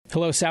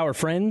Hello, Sour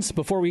friends.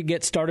 Before we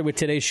get started with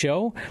today's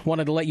show,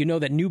 wanted to let you know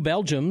that New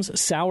Belgium's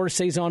Sour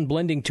Saison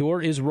Blending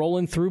Tour is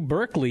rolling through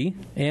Berkeley,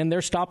 and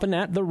they're stopping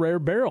at the Rare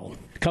Barrel.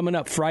 Coming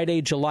up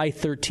Friday, July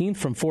 13th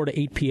from 4 to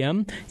 8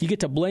 p.m., you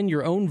get to blend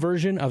your own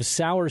version of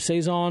Sour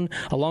Saison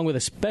along with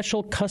a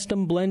special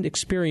custom blend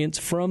experience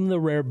from the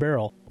Rare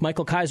Barrel.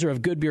 Michael Kaiser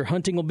of Good Beer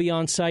Hunting will be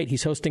on site.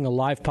 He's hosting a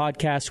live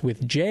podcast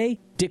with Jay.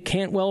 Dick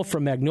Cantwell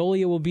from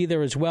Magnolia will be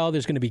there as well.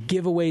 There's going to be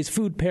giveaways,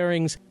 food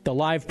pairings, the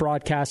live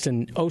broadcast,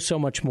 and oh so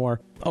much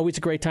more. Always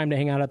a great time to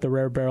hang out at the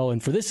Rare Barrel.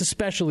 And for this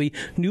especially,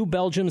 New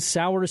Belgium's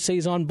Sour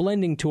Saison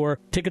Blending Tour.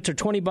 Tickets are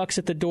 $20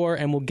 at the door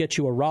and will get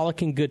you a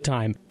rollicking good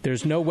time.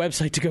 There's no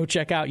website to go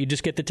check out. You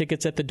just get the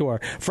tickets at the door.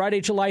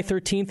 Friday, July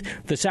 13th,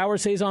 the Sour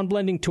Saison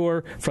Blending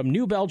Tour from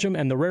New Belgium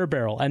and the Rare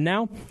Barrel. And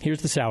now,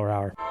 here's the Sour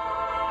Hour.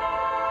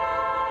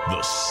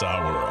 The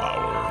Sour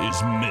Hour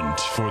is meant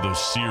for the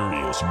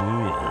serious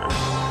brewer.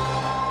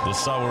 The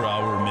Sour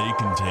Hour may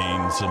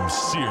contain some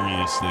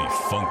seriously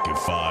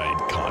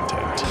funkified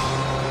content.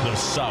 The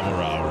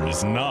Sour Hour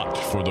is not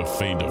for the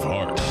faint of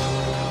heart.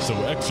 So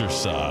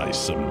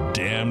exercise some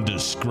damn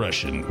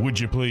discretion, would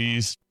you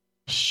please?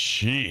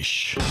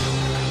 Sheesh.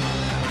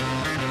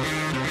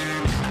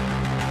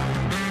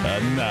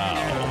 And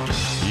now,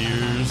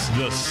 here's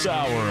the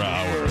Sour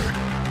Hour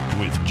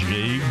with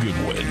Jay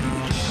Goodwin.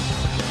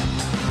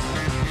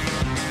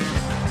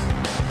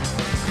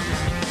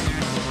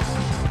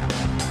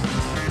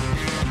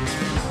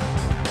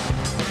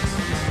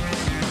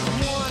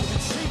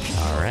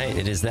 All right,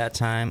 it is that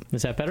time.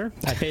 Is that better?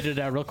 I faded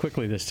it out real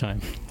quickly this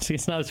time. See,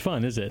 it's not as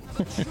fun, is it?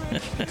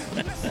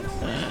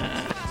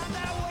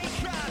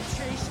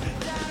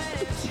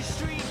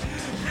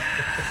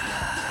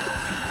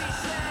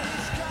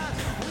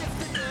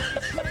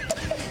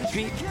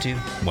 3, 2,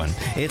 1.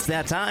 It's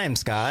that time,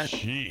 Scott.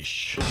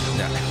 Sheesh.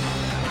 No.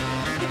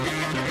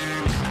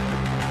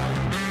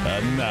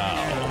 And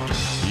now,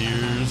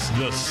 here's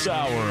the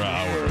Sour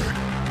Hour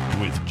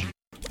with...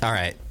 All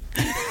right.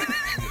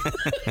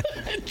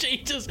 Jay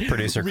just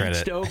Producer reached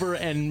credit. over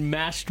and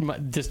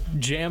just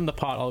jammed the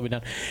pot all the way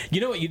down.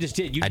 You know what you just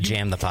did? I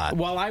jammed the pot.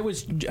 While I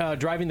was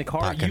driving the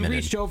car, Pot you committed.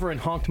 reached over and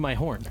honked my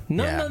horn.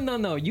 No, Yeah.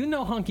 no. You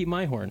know honky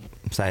my horn.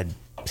 Side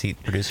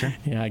seat producer.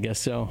 Yeah, I guess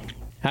so.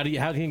 How do you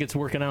think it's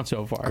working out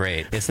so far?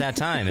 Great. It's that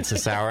time. It's the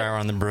Sour Hour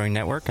on the Brewing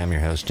Network. I'm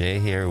your host, Jay,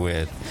 here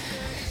with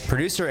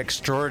producer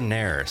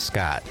extraordinaire,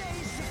 Scott,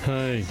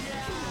 Hey.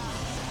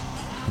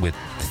 with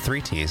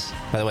 3 T's.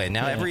 By the way,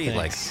 now Yeah, every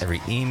thanks.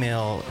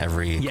 email,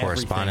 every Yeah,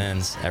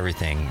 correspondence,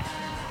 everything,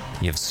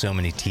 you have so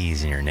many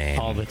T's in your name.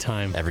 All the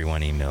time. Everyone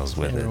emails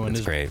with Everyone it.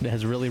 It's great.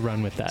 has really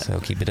run with that. So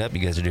keep it up. You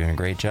guys are doing a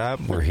great job.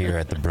 We're here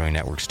at the Brewing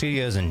Network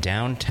Studios in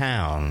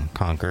downtown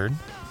Concord.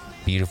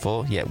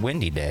 Beautiful, yet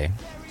windy day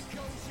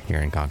here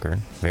in Concord.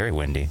 Very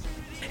windy.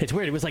 It's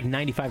weird. It was like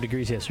 95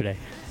 degrees yesterday,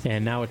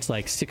 and now it's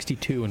like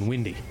 62 and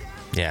windy.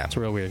 Yeah. It's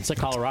real weird. It's like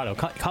Colorado.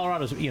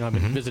 Colorado's, I've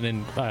been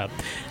visiting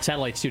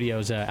satellite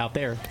studios out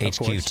there.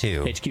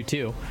 HQ2.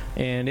 HQ2.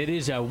 And it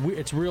is,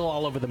 it's real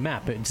all over the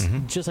map. It's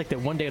just like that.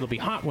 One day it'll be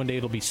hot, one day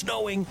it'll be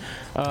snowing.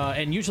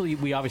 And usually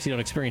we obviously don't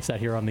experience that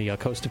here on the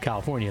coast of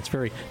California. It's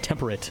very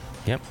temperate.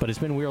 Yep. But it's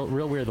been real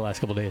weird the last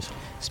couple of days.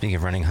 Speaking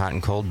of running hot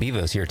and cold,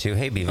 Bevo's here too.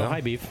 Hey, Bevo. Oh, hi,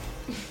 Beef.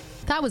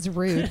 That was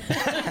rude.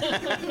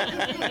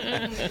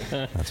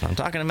 That's what I'm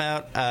talking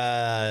about.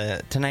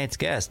 Tonight's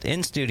guest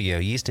in studio,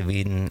 Yeast of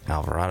Eden,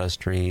 Alvarado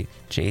Street,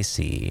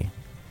 JC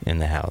in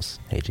the house.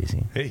 Hey,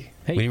 JC. Hey.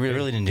 We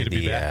really didn't do Good to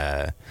be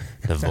back.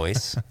 the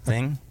voice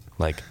thing.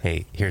 Like,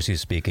 hey, here's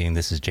who's speaking.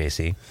 This is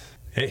JC.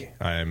 Hey,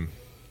 I'm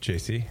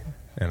JC,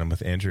 and I'm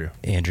with Andrew.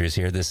 Andrew's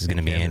here. This is going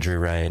to be Candace. Andrew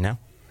right now.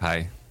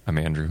 Hi, I'm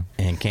Andrew.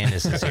 And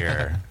Candace is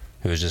here,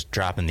 who was just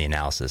dropping the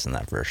analysis in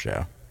that first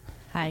show.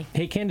 Hi.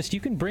 Hey, Candace, you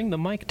can bring the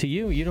mic to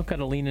you. You don't got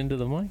to lean into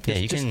the mic. Yeah,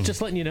 you can.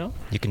 Just letting you know.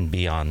 You can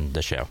be on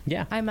the show.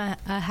 Yeah. I'm a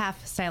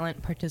half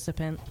silent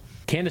participant.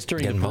 Candace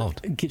Get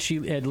involved.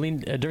 She had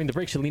leaned during the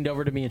break. She leaned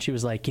over to me and she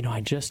was like,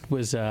 I just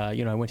was, I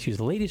went to use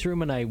the ladies'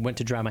 room and I went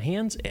to dry my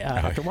hands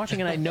after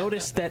watching, and I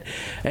noticed that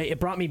it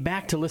brought me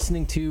back to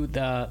listening to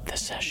the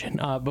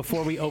session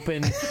before we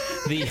opened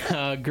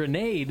the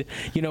grenade.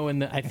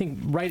 And I think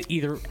right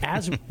either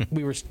as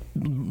we were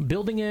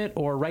building it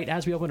or right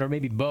as we opened, or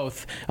maybe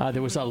both.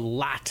 There was a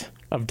lot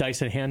of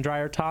Dyson hand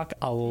dryer talk,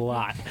 a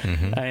lot,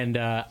 and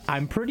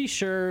I'm pretty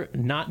sure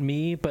not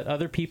me, but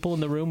other people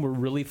in the room were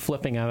really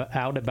flipping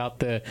out about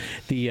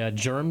the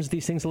germs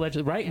these things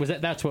allegedly,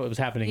 right? That's what was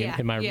happening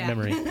in my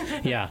memory.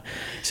 Yeah.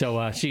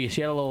 So she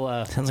had a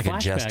little Sounds like flashback.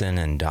 a Justin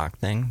and Doc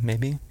thing,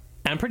 maybe.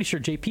 I'm pretty sure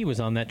JP was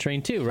on that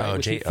train too, right?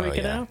 Was he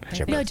freaking out?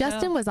 Chipper. No,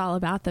 Justin was all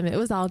about them. It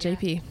was all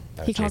JP.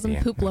 He calls them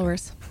JP. poop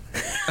blowers.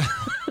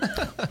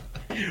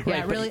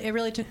 Right, it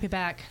really took me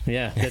back.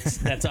 Yeah,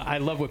 that's. I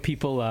love what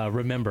people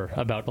remember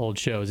about old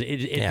shows.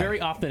 It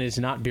very often is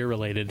not beer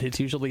related. It's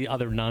usually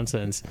other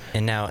nonsense.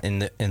 And now in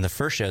the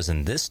first shows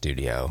in this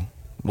studio,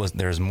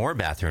 there's more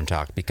bathroom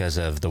talk because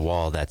of the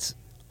wall that's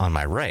on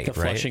my right, The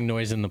right? flushing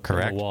noise in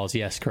the walls.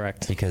 Yes,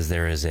 correct. Because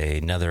there is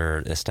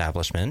another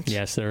establishment.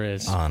 Yes, there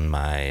is. On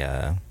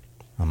my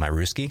on my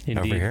Ruski Indeed.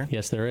 over here.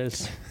 Yes, there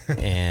is.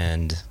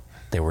 And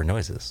there were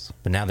noises.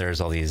 But now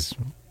there's all these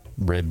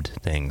ribbed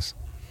things.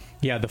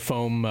 Yeah, the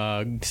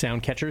foam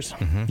sound catchers.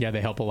 Yeah, they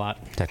help a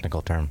lot.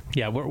 Technical term.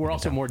 Yeah, we're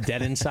also more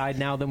dead inside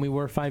now than we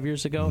were 5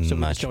 years ago, so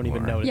we Much just don't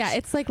even more. notice. Yeah,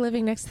 it's like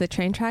living next to the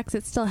train tracks.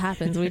 It still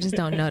happens. We just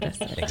don't notice.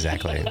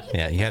 Exactly.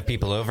 Yeah, you have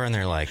people over and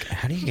they're like,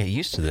 how do you get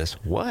used to this?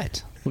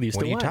 What? Used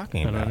What to are you what?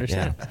 talking I don't about?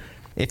 understand. Yeah.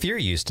 If you're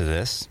used to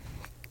this,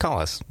 call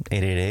us,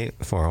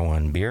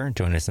 888-401-BEER.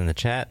 Join us in the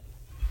chat.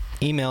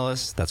 Email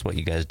us. That's what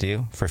you guys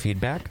do for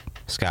feedback.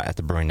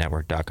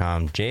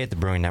 Scott@thebrewingnetwork.com,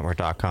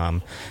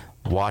 Jay@thebrewingnetwork.com.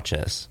 Watch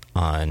us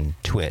on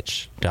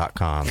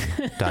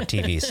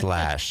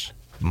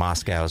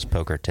twitch.com.tv/Moscow's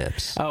Poker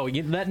Tips. Oh,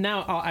 that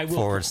now I will.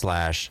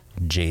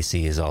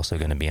 /JC is also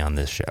going to be on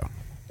this show.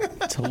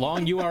 It's a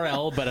long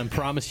URL, but I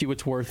promise you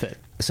it's worth it.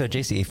 So,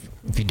 JC,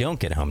 if you don't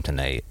get home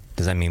tonight,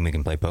 does that mean we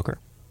can play poker?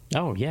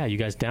 Oh, yeah. You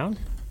guys down?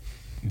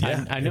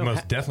 Yeah, I know. It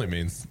most definitely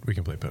means we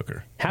can play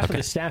poker. Half of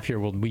the staff here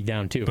will be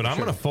down, too. But I'm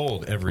sure. going to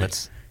fold every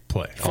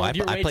play. Oh, I Fold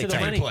your way play to the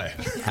tight. money. Play.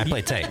 I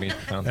play tight.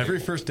 Every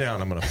first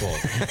down, I'm going to fold.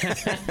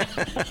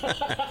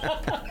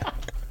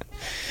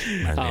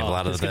 Reminds me of a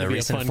lot of it's the gonna be a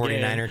recent fun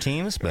 49er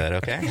teams, but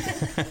okay.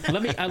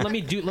 let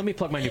me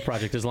plug my new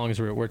project as long as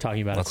we're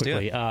talking about Let's it do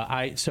quickly.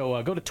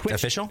 it. Go to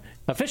Twitch.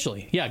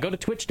 Officially, yeah. Go to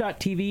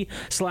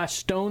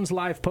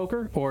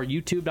twitch.tv/StonesLivePoker or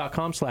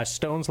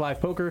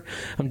youtube.com/StonesLivePoker.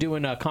 I'm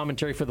doing a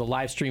commentary for the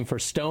live stream for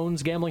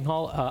Stones Gambling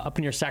Hall up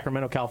near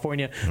Sacramento,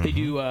 California. They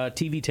do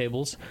TV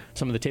tables,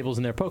 some of the tables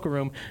in their poker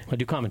room. I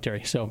do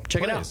commentary, so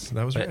check it out.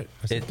 That was right.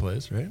 I said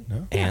plays, right?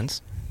 No? Hands.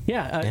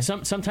 Yeah,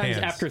 sometimes Hands.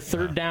 after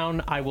third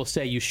down, I will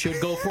say you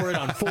should go for it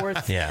on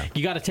fourth. Yeah.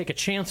 You got to take a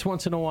chance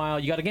once in a while.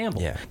 You got to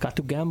gamble. Yeah. Got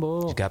to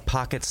gamble. You got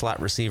pocket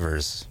slot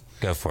receivers.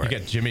 Go for You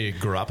it. got Jimmy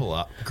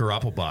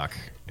Garoppolbach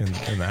in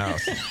the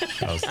house.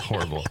 That was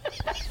horrible.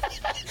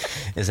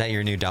 Is that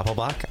your new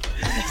Doppelbach?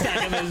 That's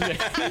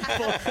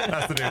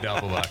the new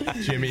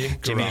Doppelbach. Jimmy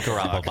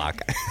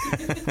Garoppolbach.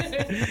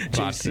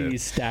 JC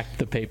stacked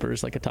the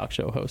papers like a talk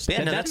show host. Yeah,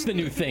 And no, that's the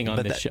new thing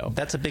on this show.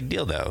 That's a big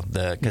deal, though,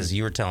 because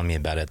you were telling me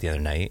about it the other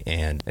night,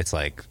 and it's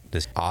like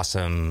this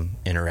awesome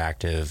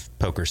interactive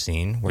poker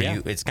scene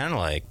where it's kind of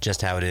like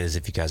just how it is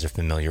if you guys are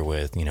familiar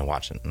with,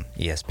 watching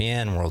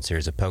ESPN, World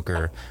Series of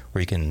Poker,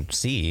 where you can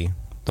see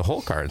the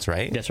hole cards,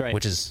 right? That's right.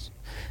 Which is,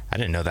 I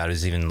didn't know that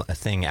was even a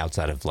thing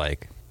outside of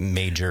like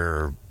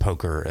major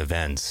poker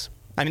events.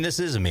 I mean, this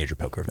is a major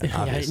poker event,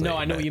 obviously. No,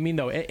 I know what you mean,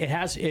 though.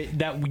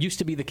 That used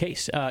to be the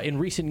case. In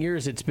recent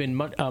years, it's been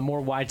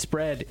more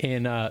widespread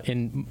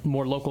in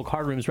more local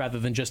card rooms rather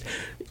than just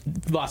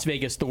Las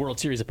Vegas, the World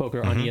Series of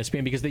Poker on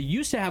ESPN, because they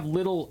used to have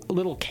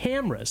little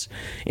cameras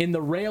in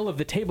the rail of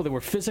the table. There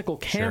were physical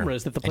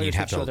cameras that the players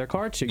would show their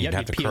cards to. You'd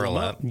have to peel curl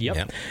them up.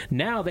 Yep.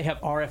 Now they have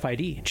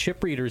RFID,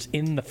 chip readers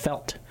in the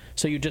felt.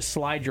 So you just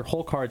slide your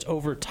hole cards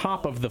over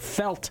top of the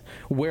felt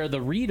where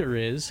the reader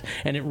is,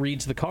 and it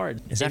reads the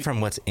card. Is that from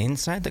what's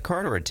inside the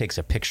card, or it takes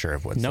a picture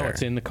of what's there? No,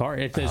 it's in the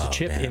card. There's a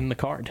chip in the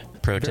card.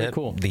 Pro Very tip,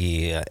 cool.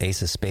 the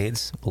Ace of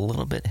Spades, a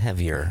little bit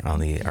heavier on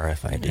the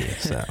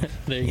RFID. So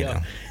There you go.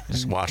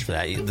 Just watch for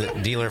that. The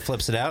dealer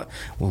flips it out.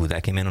 Ooh,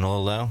 that came in a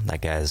little low.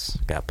 That guy's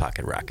got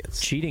pocket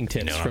rockets. Cheating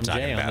tips You know what from I'm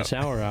talking Jay on the about.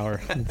 Sour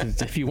Hour.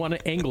 If you want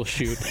to angle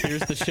shoot,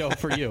 here's the show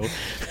for you.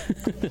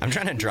 I'm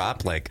trying to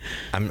drop,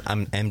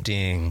 I'm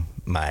emptying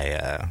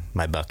my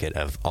my bucket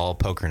of all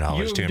poker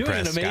knowledge to You're doing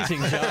impress an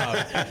amazing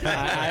Scott. job.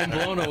 I'm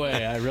blown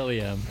away. I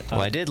really am. Well,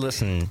 I did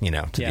listen,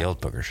 to the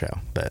old poker show,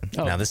 but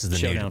now this is the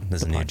Showdown, new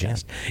the jam.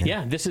 podcast.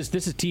 Yeah, this is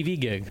TV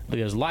gig.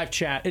 There's live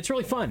chat. It's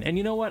really fun. And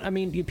you know what? I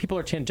mean, people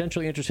are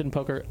tangentially interested in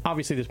poker.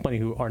 Obviously, there's plenty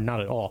who are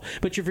not at all.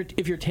 But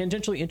if you're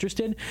tangentially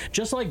interested,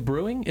 just like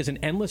brewing is an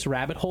endless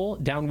rabbit hole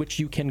down which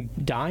you can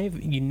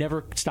dive, you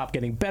never stop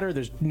getting better.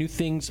 There's new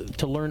things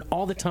to learn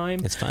all the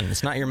time. It's fun.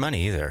 It's not your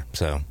money either,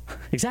 so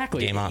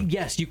exactly. Game on.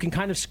 Yes, you can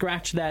kind of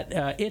scratch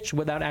that itch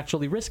without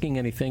actually risking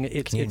anything.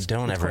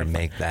 Don't ever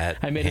make that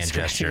I made a hand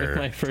scratching with gesture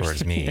my first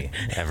towards me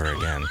ever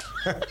again.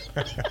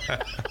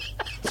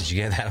 Did you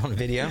get that on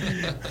video?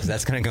 'Cause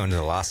that's going to go into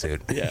the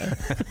lawsuit. Yeah.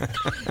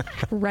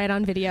 Right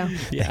on video.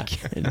 Yeah,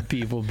 and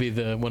B will be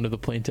one of the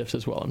plaintiffs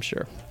as well, I'm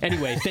sure.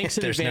 Anyway, thanks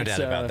in There's advance. no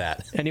doubt about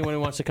that. Anyone who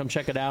wants to come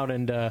check it out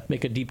and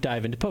make a deep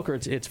dive into poker,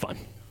 it's fun.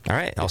 All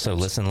right. Also,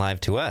 listen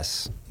live to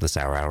us, the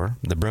Sour Hour,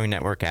 the Brewing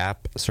Network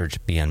app. Search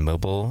BN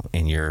Mobile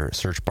in your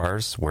search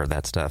bars where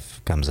that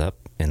stuff comes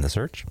up in the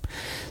search.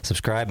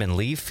 Subscribe and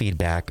leave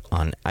feedback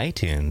on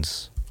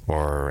iTunes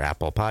or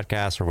Apple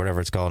Podcasts or whatever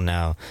it's called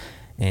now.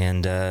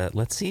 And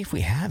let's see if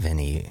we have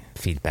any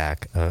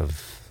feedback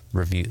of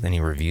any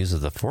reviews of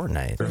the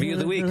fortnight. Review of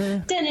the week.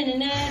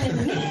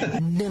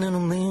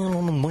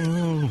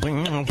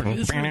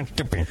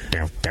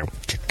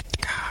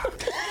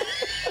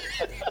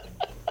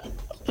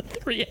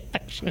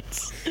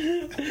 Reactions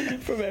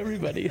from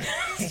everybody.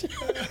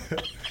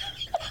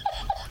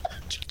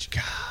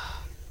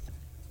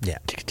 Yeah.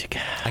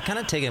 I kind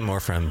of take it more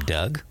from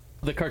Doug.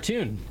 The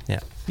cartoon. Yeah.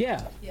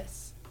 Yeah.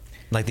 Yes.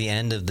 Like the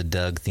end of the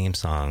Doug theme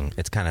song,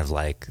 it's kind of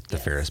like the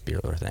Ferris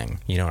Bueller thing.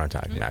 You know what I'm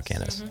talking about,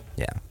 Candace?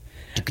 Yeah.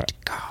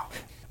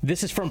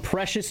 This is from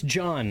Precious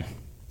John.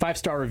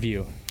 5-star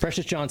review.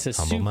 Precious John says,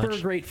 Humble super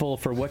much? grateful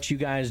for what you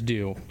guys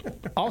do.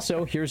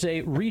 Also, here's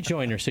a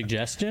rejoiner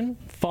suggestion.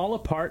 Fall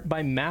Apart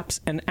by Maps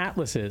and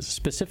Atlases,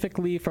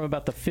 specifically from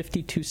about the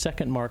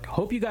 52-second mark.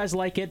 Hope you guys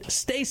like it.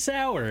 Stay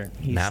sour,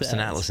 he Maps says.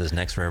 and Atlases,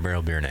 next Rare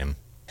Barrel beer name.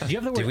 Do you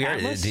have the word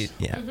Atlas?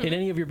 Yeah. In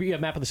any of your beer,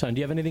 Map of the Sun,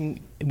 do you have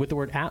anything with the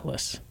word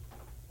Atlas?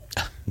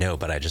 No,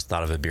 but I just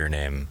thought of a beer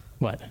name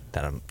What?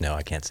 that no,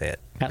 I can't say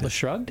it. Atlas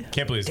Shrugged?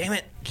 Can't believe Damn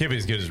it. Can't be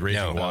as good as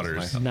Raging No.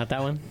 Waters. Not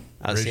that one?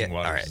 I'll see Raging it.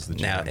 All Waters right. is the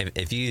Now, jam.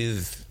 if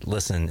you've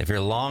listened, if you're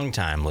a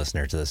long-time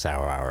listener to the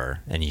Sour Hour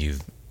and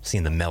you've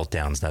seen the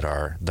meltdowns that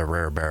are the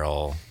Rare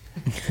Barrel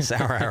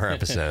Sour Hour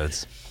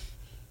episodes,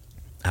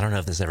 I don't know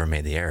if this ever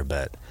made the air,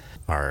 but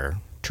our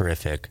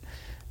terrific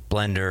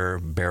blender,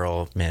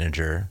 barrel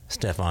manager,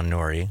 Stefan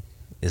Nori,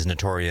 is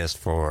notorious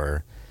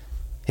for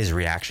his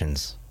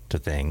reactions to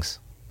things.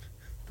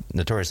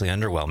 Notoriously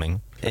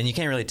underwhelming. And you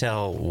can't really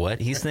tell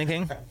what he's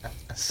thinking.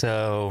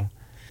 So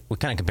we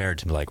kind of compare it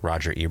to like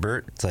Roger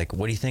Ebert. It's like,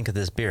 what do you think of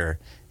this beer?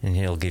 And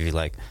he'll give you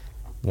like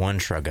one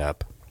shrug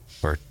up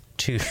or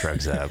two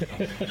shrugs up.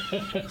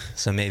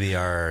 So maybe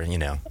our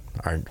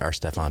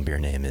Stefan beer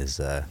name is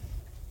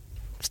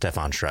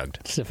Stefan Shrugged.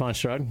 Stefan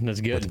Shrugged?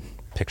 That's good. With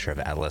a picture of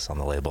Atlas on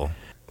the label.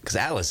 Because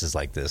Atlas is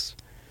like this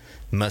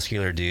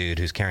muscular dude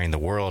who's carrying the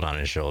world on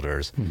his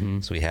shoulders.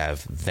 Mm-hmm. So we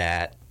have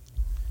that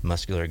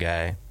muscular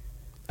guy,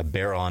 a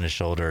barrel on his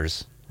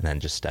shoulders, and then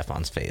just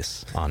Stefan's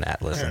face on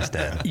Atlas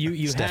instead.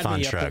 You Stefan had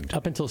me Shrugged.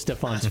 up until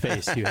Stefan's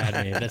face. You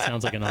had me. That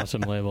sounds like an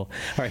awesome label.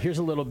 All right, here's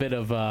a little bit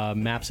of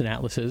Maps and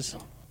Atlases.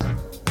 Oh,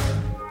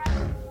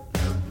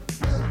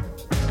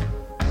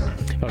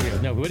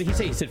 yeah. No, what did he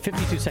say? He said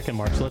 52-second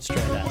mark, so let's try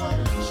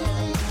that.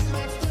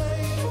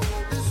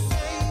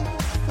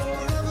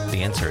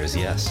 The answer is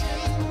yes.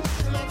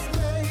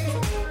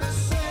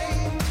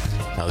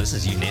 Oh, this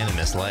is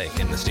unanimous like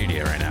in the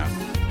studio right now.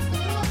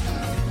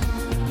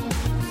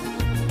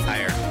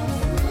 Higher.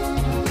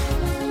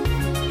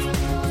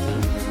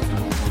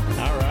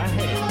 All right.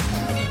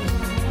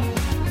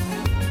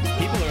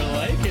 People are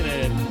liking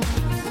it.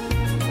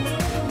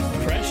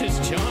 Precious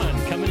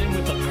John coming in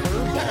with a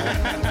curveball.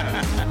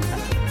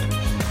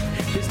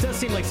 This does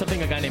seem like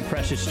something a guy named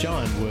Precious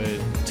John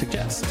would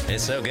suggest.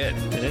 It's so good.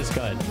 It is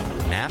good.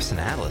 Maps and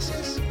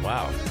Atlases.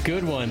 Wow.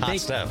 Good one. Hot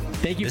stuff.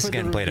 Thank you this for is the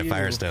getting played at review.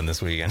 Firestone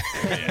this weekend.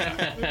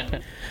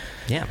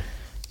 Yeah.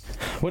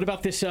 What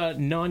about this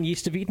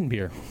non-Yeast of Eden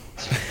beer?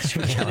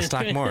 Yeah, let's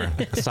talk more.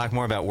 Let's talk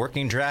more about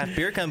Working Draft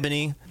Beer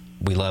Company.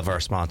 We love our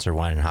sponsor,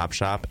 Wine and Hop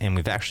Shop, and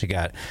we've actually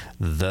got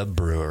the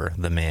brewer,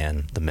 the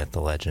man, the myth,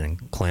 the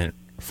legend, Clint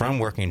from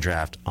Working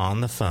Draft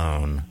on the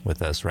phone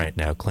with us right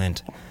now.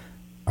 Clint,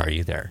 are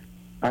you there?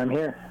 I'm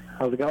here.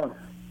 How's it going?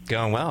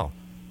 Going well.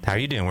 How are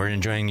you doing? We're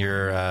enjoying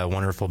your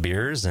wonderful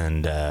beers,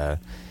 and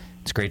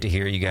it's great to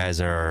hear you guys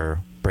are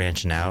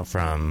branching out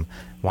from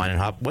Wine and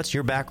Hop. What's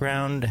your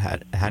background?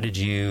 How did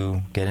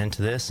you get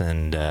into this?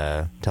 And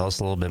tell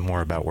us a little bit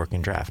more about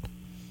Working Draft.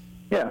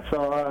 Yeah,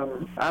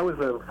 so I was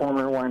a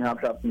former wine hop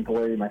shop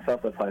employee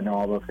myself. That's how I know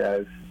all those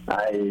guys.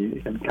 I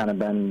have kind of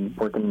been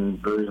working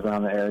breweries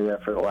around the area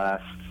for the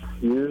last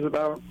years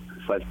about.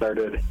 So I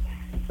started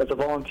as a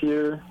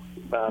volunteer,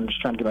 just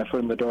trying to get my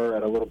foot in the door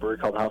at a little brewery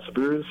called House of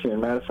Brews here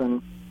in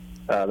Madison.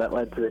 That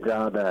led to a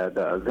job at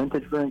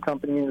Vintage Brewing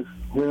Company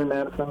here in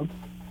Madison.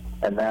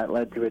 And that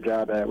led to a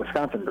job at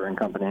Wisconsin Brewing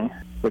Company,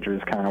 which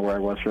was kind of where I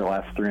was for the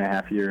last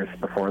 3.5 years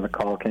before the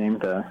call came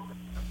to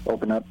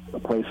open up a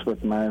place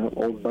with my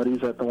old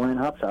buddies at the Wine and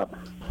Hop Shop.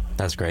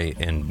 That's great.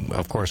 And,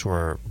 of course,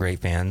 we're great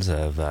fans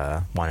of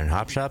Wine and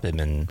Hop Shop. They've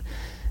been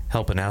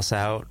helping us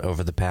out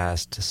over the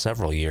past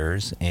several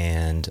years.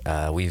 And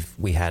we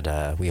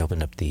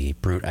opened up the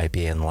Brut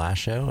IPA in the last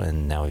show,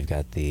 and now we've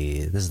got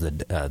this is the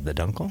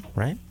Dunkel,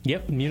 right?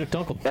 Yep, Munich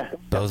Dunkel. Yeah.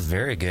 Both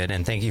very good.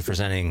 And thank you for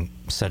sending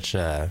such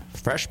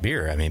fresh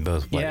beer. I mean,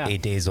 both, 8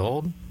 days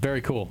old?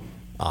 Very cool.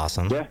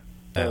 Awesome. Yeah.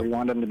 We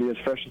wanted them to be as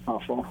fresh as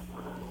possible.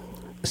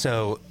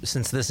 So,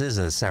 since this is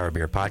a sour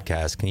beer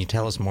podcast, can you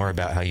tell us more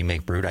about how you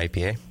make Brut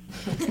IPA?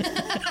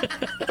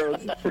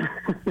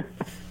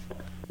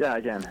 Yeah,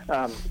 again.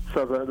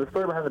 So the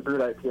story behind the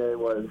Brut IPA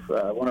was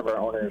one of our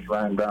owners,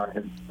 Ryan Brown,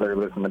 his brother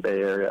lives in the Bay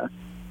Area.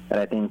 And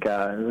I think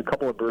there's a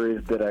couple of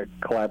breweries did a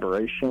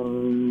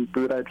collaboration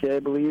Brut IPA, I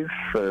believe,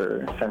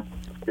 for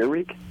Beer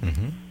Week.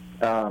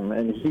 Mm-hmm.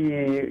 And he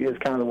is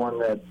kind of the one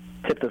that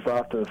tipped us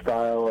off to the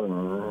style,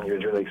 and he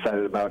was really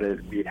excited about it.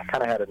 We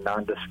kind of had a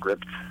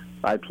nondescript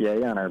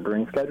IPA on our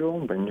brewing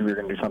schedule, but knew we were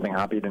going to do something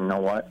hoppy, didn't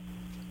know what.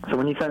 So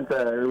when he sent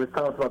it was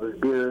telling us about this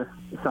beer,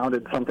 it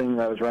sounded something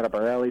that was right up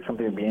our alley,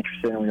 something we'd be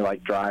interested in. We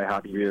like dry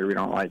hoppy beer. We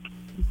don't like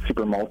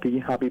super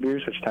malty hoppy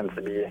beers, which tends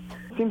to be, it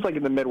seems like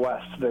in the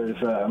Midwest,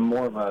 there's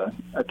more of a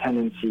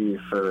tendency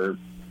for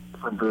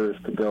brewers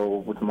to go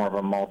with more of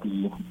a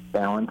malty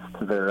balance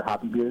to their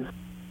hoppy beers.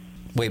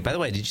 Wait, by the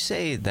way, did you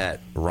say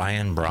that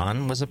Ryan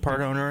Braun was a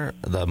part owner,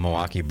 the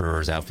Milwaukee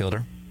Brewers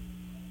outfielder?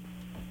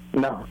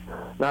 No,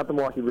 not the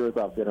Milwaukee Brewers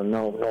outfitter.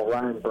 No,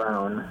 Ryan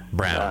Brown.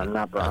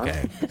 Not Brown.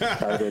 Okay.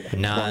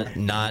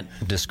 Not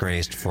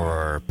disgraced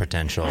for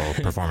potential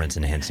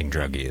performance-enhancing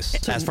drug use,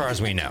 as far as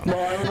we know.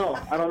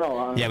 Well, I don't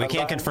know. Yeah, we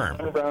can't confirm.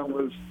 Ryan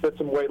Brown did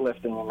some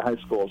weightlifting in high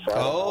school.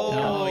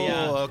 So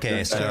yeah.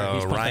 Okay,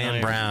 so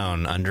Ryan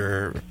Brown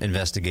under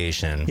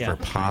investigation for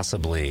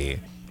possibly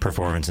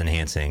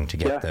performance-enhancing to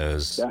get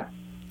those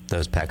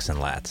pecs and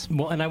lats.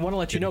 Well, and I want to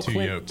let you know,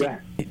 Clint,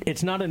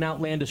 it's not an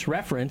outlandish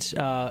reference.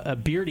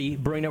 Beardy,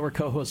 Brewing Network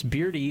co-host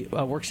Beardy,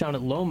 works down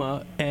at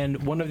Loma,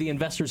 and one of the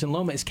investors in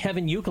Loma is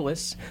Kevin Euclid.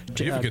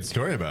 You have a good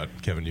story about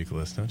Kevin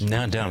Euclid, don't you?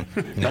 No,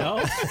 don't.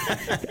 No?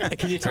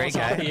 Can you tell us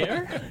off the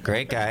air?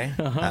 Great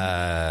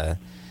guy.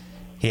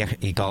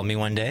 He called me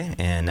one day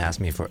and asked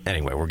me for...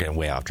 Anyway, we're getting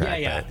way off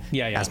track.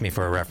 Asked me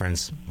for a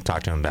reference.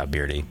 Talked to him about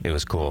Beardy. It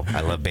was cool.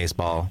 I love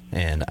baseball,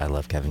 and I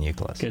love Kevin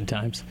Euclid. Good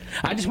times.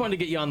 I just wanted to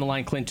get you on the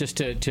line, Clint, just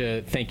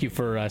to thank you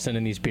for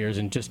sending these beers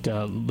and just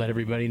let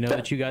everybody know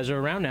that you guys are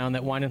around now and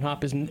that Wine and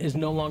Hop is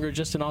no longer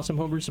just an awesome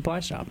homebrew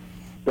supply shop.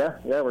 Yeah,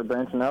 we're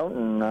branching out,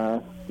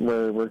 and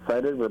we're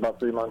excited. We're about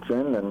 3 months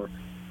in, and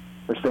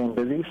we're staying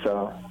busy,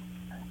 so...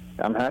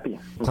 I'm happy.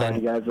 I'm glad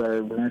you guys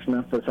are nice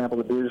enough to sample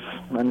the beers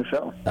on your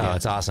show. Oh,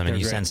 it's awesome. And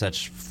you send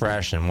such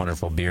fresh and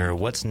wonderful beer.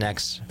 What's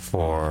next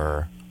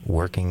for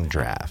Working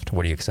Draft?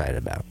 What are you excited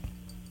about?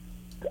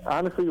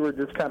 Honestly, we're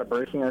just kind of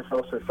bracing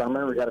ourselves for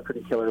summer. We got a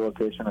pretty killer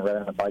location right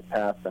on the bike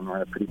path, and we're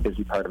in a pretty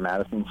busy part of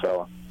Madison,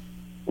 so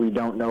we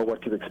don't know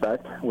what to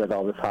expect with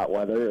all this hot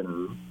weather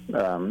and,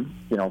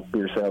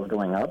 beer sales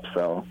going up,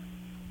 so...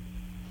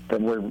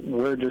 And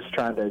we're just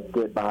trying to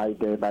get by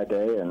day by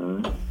day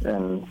and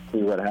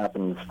see what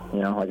happens.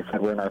 Like I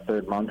said, we're in our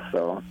 3rd month,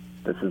 so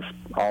this is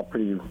all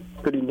pretty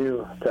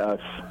new to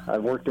us.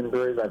 I've worked in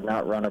breweries. I've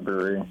not run a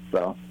brewery,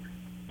 so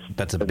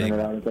that's a big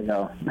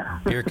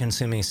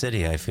beer-consuming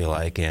city, I feel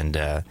like. And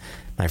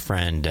my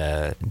friend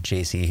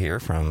JC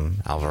here from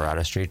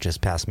Alvarado Street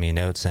just passed me a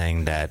note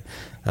saying that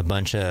a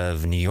bunch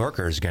of New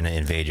Yorkers are going to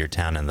invade your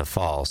town in the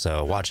fall.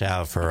 So watch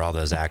out for all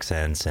those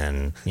accents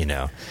and,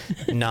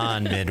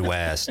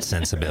 non-Midwest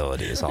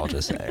sensibilities, I'll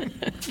just say.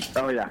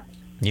 Oh, yeah.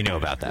 You know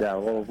about that. Yeah,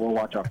 we'll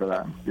watch out for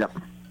that. Yep.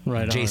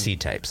 Right on. JC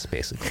types,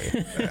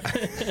 basically.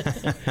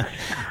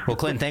 Well,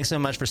 Clint, thanks so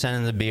much for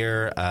sending the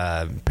beer.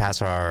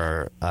 Pass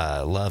our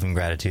love and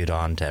gratitude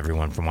on to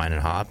everyone from Wine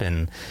and Hop.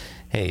 And,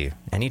 hey,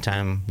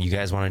 anytime you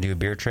guys want to do a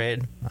beer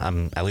trade,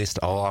 at least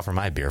I'll offer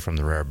my beer from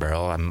the Rare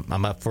Barrel.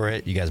 I'm up for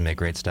it. You guys make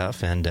great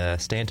stuff. And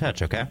stay in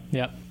touch, okay?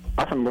 Yep.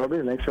 Awesome,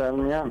 Bobby. Thanks for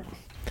having me on.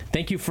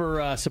 Thank you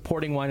for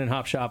supporting Wine and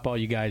Hop Shop, all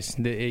you guys.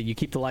 You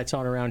keep the lights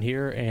on around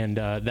here, and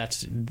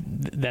that's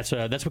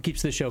what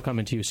keeps this show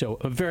coming to you. So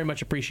very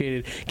much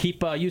appreciated.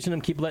 Keep using them.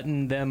 Keep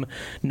letting them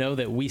know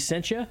that we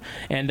sent you.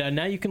 And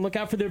now you can look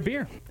out for their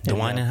beer. The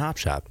Wine and Hop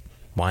Shop.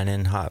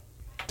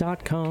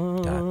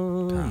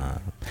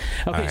 wineandhop.com.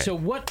 Okay, so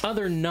what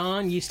other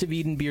non-Yeast of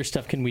Eden beer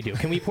stuff can we do?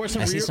 Can we pour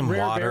some? I see some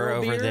Rare water Barrel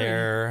over beer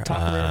there. Talk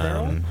Rare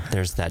Barrel?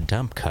 There's that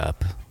dump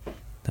cup.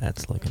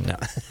 That's looking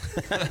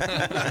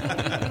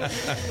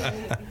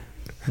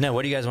No,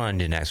 what do you guys want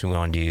to do next? We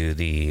want to do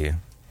the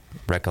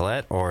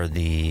Recollet or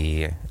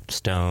the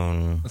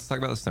Stone? Let's talk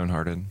about the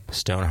Stone-Hearted.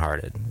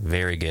 Stone-Hearted.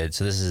 Very good.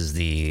 So this is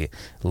the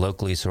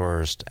locally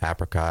sourced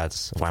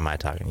apricots. Why am I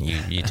talking?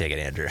 You take it,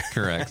 Andrew.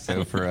 Correct.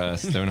 So for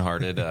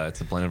Stone-Hearted, it's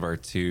a blend of our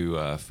 2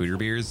 foeder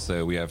beers.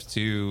 So we have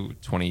 2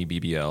 20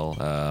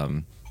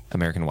 BBL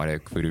American White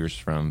Oak foeders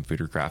from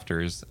Foeder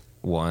Crafters.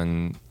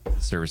 One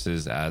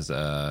services as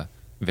a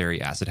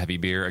very acid-heavy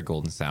beer, a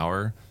golden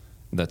sour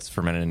that's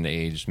fermented and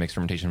aged, mixed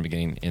fermentation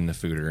beginning in the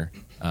foeder.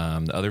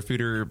 The other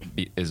foeder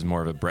is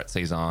more of a Brett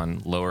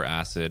Saison, lower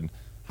acid,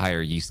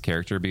 higher yeast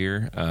character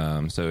beer.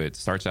 So it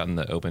starts out in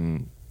the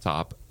open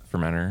top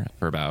fermenter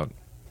for about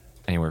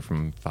anywhere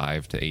from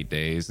 5 to 8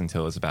 days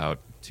until it's about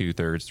 2/3,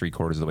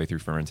 3/4 of the way through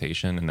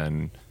fermentation, and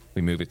then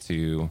we move it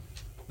to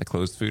the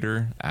closed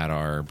foeder, add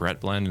our Brett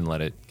blend, and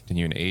let it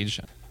continue to age.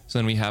 So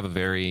then we have a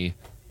very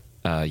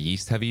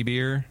yeast-heavy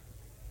beer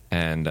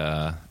and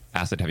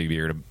acid-heavy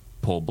beer to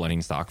pull blending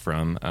stock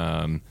from.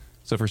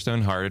 So for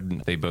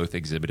Stone-Hearted, they both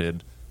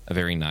exhibited a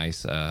very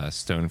nice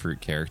stone fruit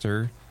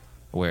character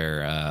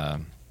where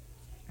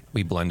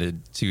we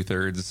blended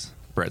 2/3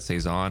 Brett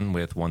Saison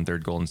with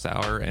 1/3 golden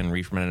sour and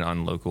re-fermented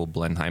on local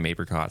Blenheim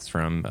apricots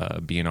from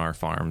B&R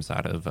Farms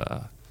out of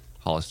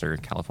Hollister,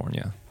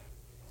 California.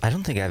 I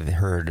don't think I've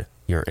heard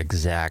your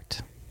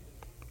exact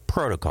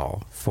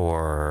protocol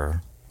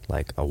for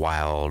like a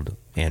wild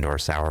and or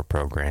sour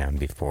program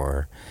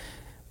before.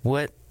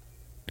 What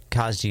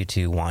caused you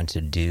to want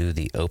to do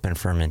the open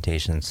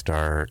fermentation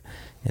start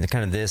and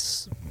kind of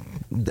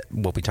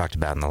what we talked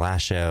about in the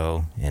last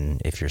show? And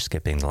if you're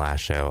skipping the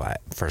last show,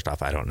 first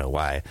off, I don't know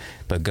why,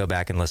 but go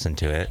back and listen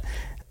to it.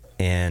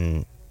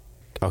 And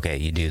okay,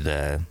 you do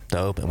the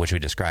open, which we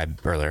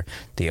described earlier,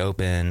 the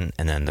open,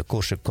 and then the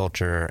Kulship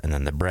culture, and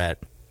then the Brett.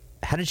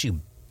 How did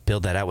you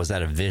build that out? Was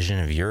that a vision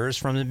of yours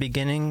from the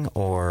beginning,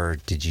 or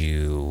did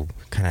you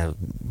kind of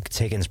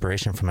take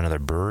inspiration from another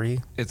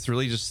brewery? It's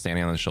really just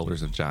standing on the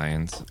shoulders of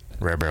giants.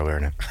 Rare Barrel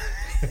Learner.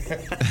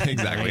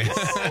 Exactly.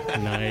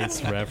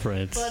 Nice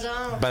reference.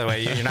 By the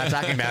way, you're not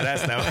talking about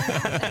us, though,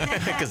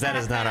 because that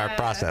is not our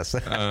process.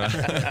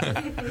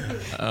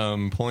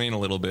 Pulling a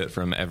little bit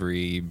from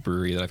every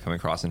brewery that I've come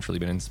across and truly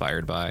been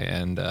inspired by,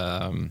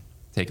 and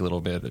take a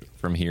little bit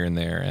from here and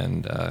there,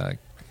 and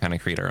kind of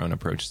create our own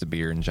approach to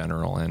beer in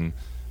general. And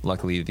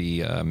luckily,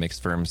 the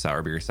mixed firm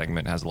sour beer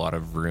segment has a lot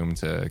of room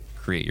to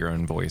create your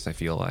own voice, I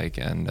feel like,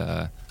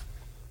 and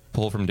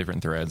pull from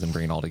different threads and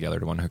bring it all together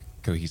to one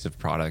cohesive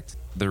product.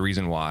 The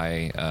reason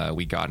why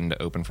we got into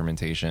open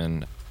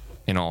fermentation,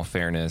 in all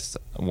fairness,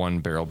 one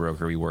barrel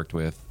broker we worked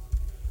with,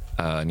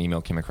 an email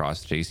came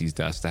across JC's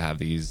desk to have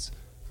these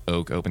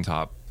oak open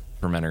top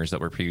fermenters that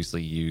were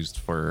previously used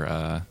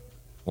for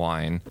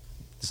wine.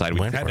 Decided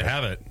we had to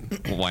have it.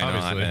 Why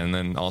not? And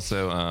then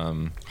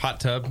also hot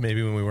tub,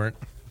 maybe when we weren't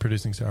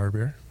producing sour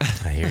beer.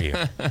 I hear you.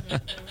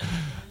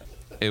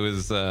 It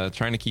was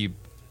trying to keep,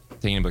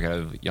 taking a book out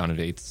of Jan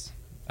Date's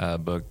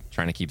book,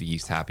 trying to keep the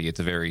yeast happy. It's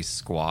a very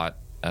squat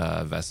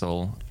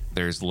vessel.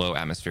 There's low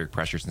atmospheric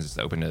pressure since it's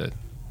open to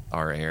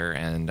our air,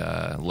 and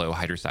low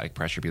hydrostatic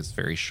pressure because it's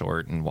very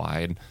short and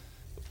wide.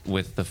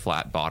 With the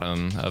flat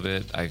bottom of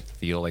it, I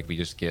feel like we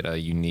just get a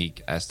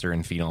unique ester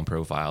and phenol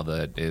profile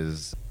that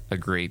is a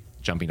great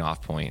jumping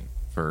off point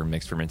for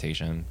mixed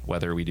fermentation,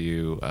 whether we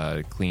do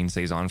clean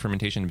saison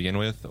fermentation to begin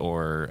with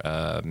or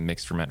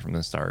mixed ferment from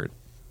the start.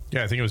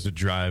 Yeah, I think it was to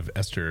drive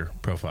ester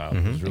profile.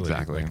 It was really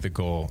Exactly. like the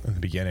goal in the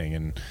beginning,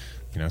 and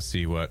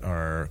see what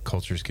our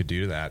cultures could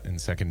do to that in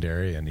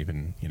secondary and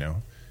even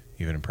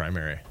in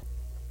primary.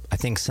 I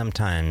think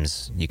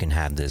sometimes you can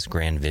have this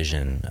grand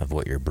vision of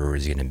what your brewery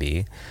is going to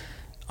be,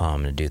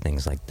 to do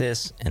things like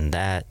this and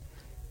that,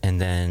 and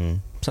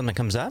then something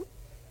comes up,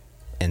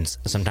 and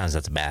sometimes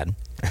that's bad.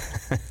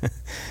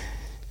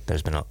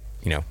 There's been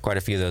quite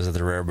a few of those at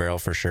the Rare Barrel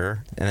for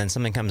sure, and then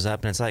something comes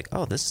up and it's like,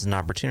 oh, this is an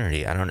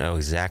opportunity. I don't know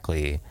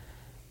exactly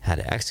how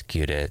to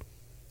execute it,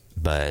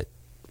 but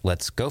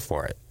let's go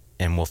for it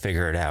and we'll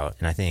figure it out.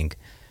 And I think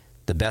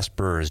the best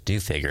brewers do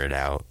figure it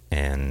out,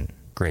 and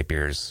great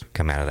beers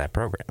come out of that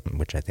program,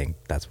 which I think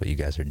that's what you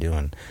guys are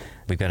doing.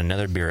 We've got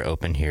another beer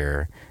open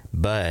here,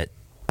 but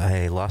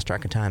I lost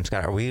track of time.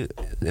 Scott, are we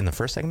in the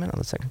first segment or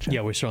the second show?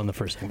 Yeah, we're still in the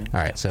first segment.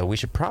 All right, so we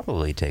should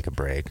probably take a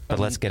break, but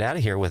let's get out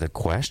of here with a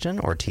question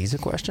or tease a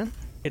question.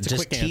 It's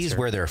just a quick tease answer.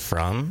 where they're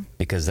from,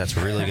 because that's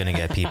really going to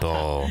get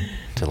people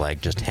to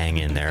just hang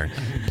in there.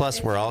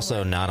 Plus, we're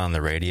also not on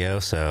the radio,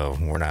 so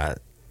we're not.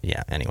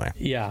 Yeah. Anyway.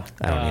 Yeah.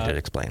 I don't need to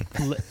explain.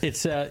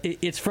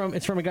 It's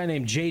from a guy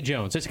named Jay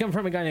Jones. It's coming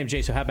from a guy named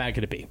Jay. So how bad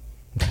could it be?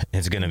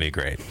 It's going to be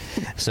great.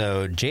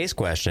 So Jay's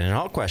question, and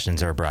all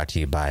questions are brought to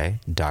you by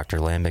Dr.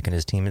 Lambic and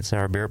his team at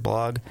Sour Beer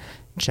Blog.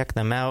 Check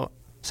them out,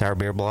 Sour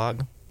Beer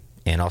Blog,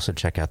 and also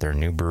check out their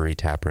new brewery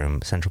tap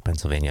room, Central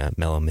Pennsylvania,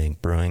 Mellow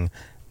Mink Brewing,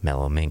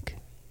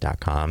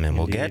 mellowmink.com. And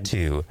we'll get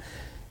to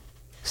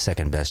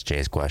second best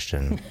Jay's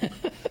question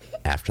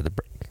after the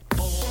break.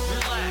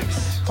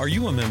 Are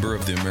you a member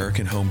of the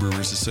American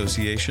Homebrewers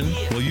Association?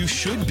 Well, you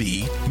should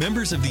be.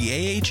 Members of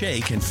the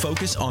AHA can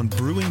focus on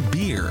brewing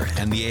beer,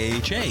 and the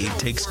AHA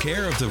takes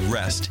care of the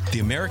rest. The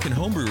American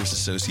Homebrewers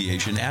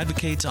Association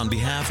advocates on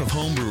behalf of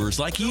homebrewers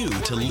like you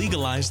to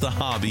legalize the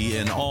hobby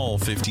in all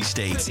 50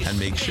 states and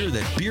make sure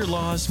that beer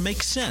laws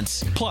make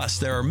sense. Plus,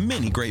 there are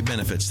many great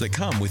benefits that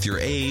come with your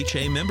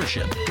AHA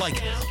membership,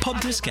 like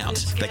pub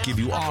discounts that give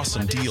you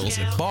awesome deals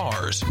at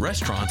bars,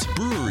 restaurants,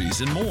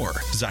 breweries, and more.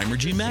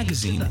 Zymergy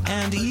Magazine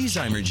and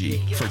eZymergy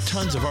for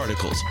tons of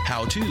articles,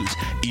 how-tos,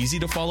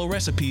 easy-to-follow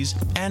recipes,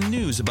 and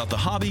news about the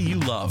hobby you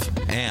love.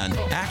 And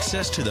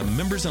access to the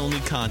members-only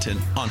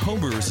content on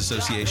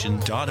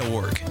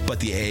homebrewersassociation.org. But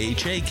the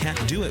AHA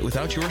can't do it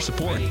without your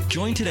support.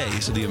 Join today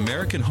so the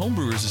American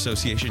Homebrewers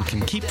Association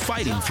can keep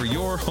fighting for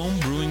your home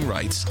brewing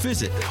rights.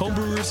 Visit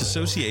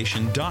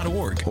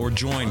homebrewersassociation.org or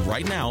join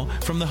right now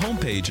from the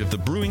homepage of the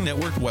Brewing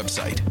Network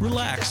website.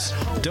 Relax.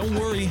 Don't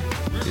worry.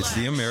 It's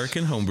the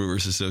American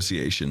Homebrewers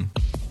Association.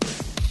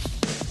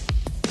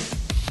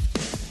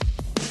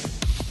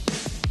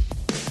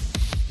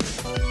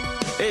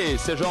 Hey,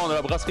 c'est Jean de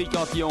la brasserie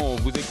Cantillon.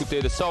 Vous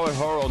écoutez le Sour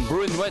Hour on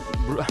Brewing Wet.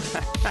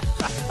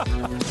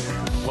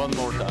 One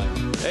more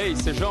time. Hey,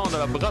 c'est Jean de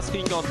la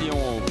brasserie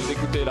Cantillon. Vous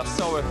écoutez la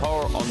Sour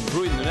Hour on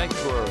Brewing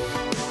Network.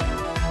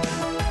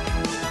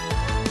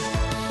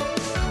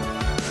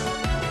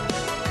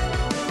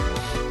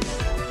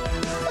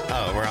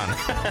 Oh, we're on.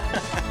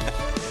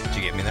 Did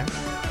you get me there?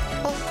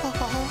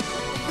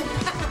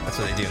 That's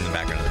what they do in the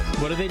background of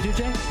this. What do they do,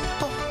 Jay?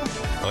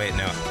 Oh, wait,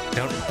 no.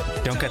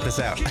 Don't cut this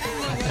out.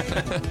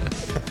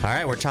 All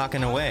right, we're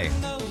talking away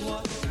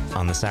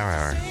on the Sour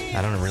Hour.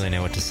 I don't really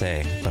know what to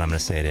say, but I'm going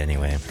to say it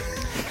anyway.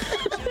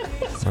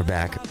 We're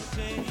back.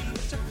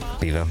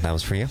 Bevo, that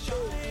was for you?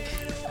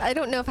 I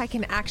don't know if I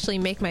can actually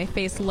make my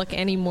face look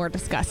any more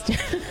disgusting.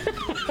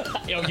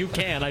 Oh, you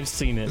can. I've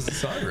seen it.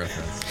 Side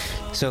reference.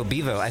 So,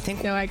 Bevo, I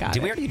think... No, I got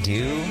did it. we already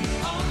do...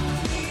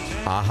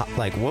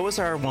 what was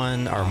our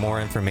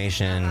more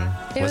information?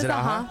 It was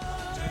AHA?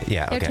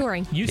 Yeah, okay. They're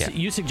touring.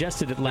 You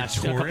suggested it a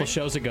couple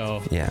shows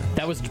ago. Yeah.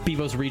 That was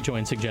Bevo's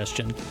rejoin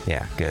suggestion.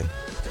 Yeah, good.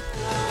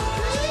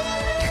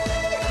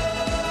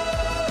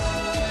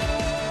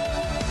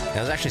 That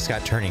was actually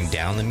Scott turning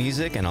down the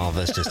music, and all of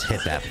us just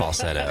hit that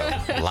falsetto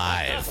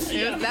live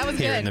That was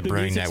here good. in the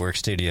Brewing Network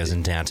studios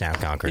in downtown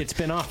Concord. It's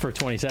been off for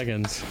 20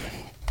 seconds.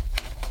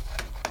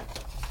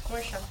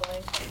 More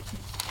shuffling.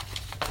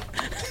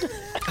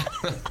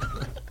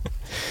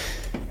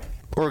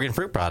 Oregon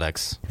Fruit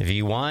Products. If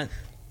you want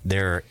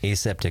their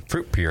aseptic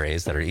fruit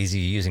purees that are easy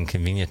to use and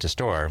convenient to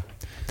store,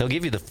 they'll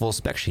give you the full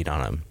spec sheet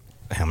on them.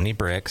 How many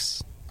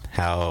bricks?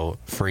 How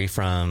free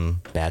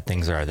from bad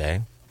things are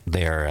they?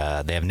 They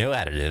have no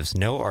additives,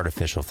 no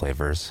artificial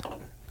flavors.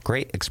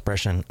 Great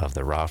expression of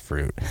the raw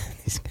fruit.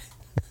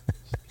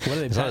 What are they?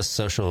 There's a lot of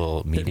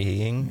social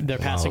mediaing. They're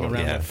passing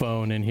around their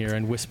phone in here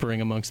and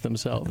whispering amongst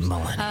themselves.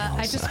 Millennials.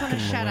 I just want to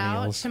shout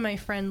out Millennials. to my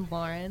friend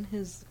Lauren,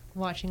 who's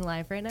watching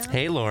live right now.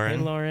 Hey, Lauren.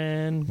 Hey,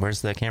 Lauren.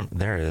 Where's the camera?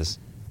 There it is.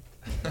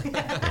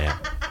 Yeah.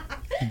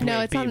 No,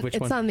 Wait, it's Bede, which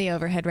one? on the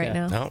overhead right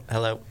Yeah. now. Oh,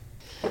 hello.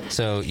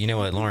 So, you know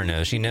what Lauren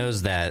knows? She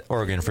knows that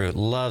Oregon Fruit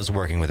loves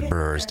working with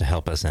brewers to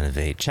help us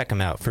innovate. Check them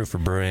out,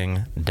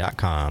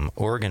 fruitforbrewing.com.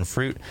 Oregon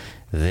Fruit,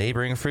 they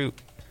bring fruit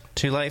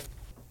to life.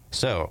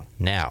 So,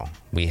 now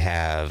we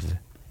have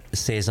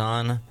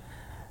Saison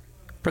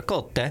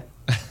Ricolte.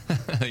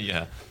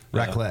 Yeah.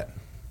 Raclette.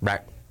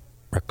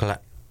 Raclette.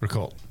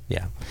 Ricolte.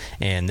 Yeah.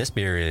 And this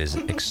beer is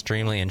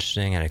extremely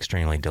interesting and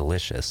extremely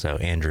delicious. So,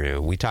 Andrew,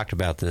 we talked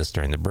about this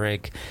during the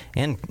break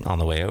and on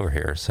the way over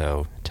here.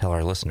 So, tell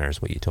our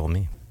listeners what you told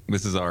me.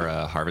 This is our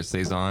Harvest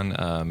Saison.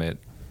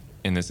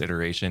 In this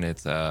iteration,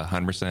 it's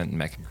 100%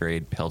 Mecca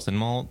grade Pelton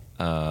malt,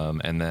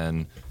 and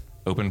then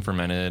open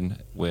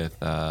fermented with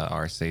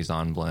our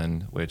Saison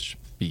blend, which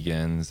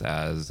begins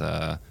as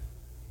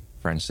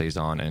French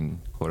Saison and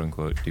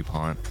quote-unquote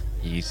DuPont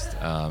yeast,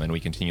 and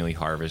we continually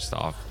harvest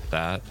off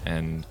that,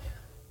 and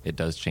it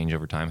does change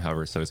over time.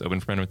 However, so it's open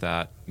fermented with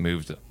that,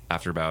 moved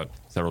after about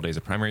several days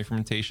of primary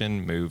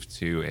fermentation, moved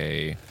to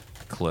a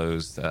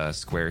closed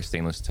square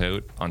stainless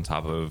tote on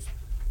top of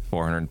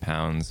 400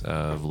 pounds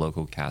of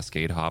local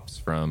Cascade hops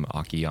from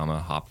Akiyama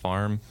Hop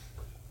Farm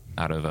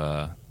out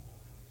of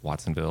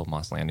Watsonville,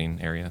 Moss Landing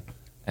area.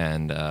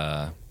 And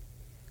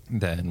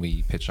then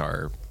we pitch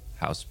our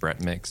house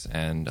Brett mix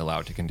and allow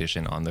it to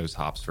condition on those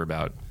hops for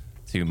about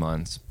 2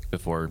 months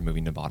before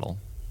moving to bottle.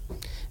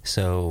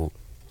 So,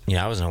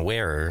 I wasn't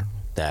aware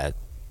that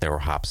there were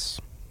hops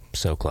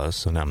so close,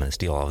 so now I'm going to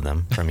steal all of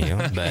them from you.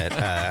 But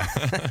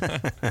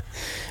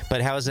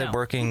how is it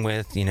working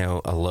with,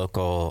 a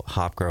local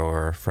hop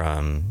grower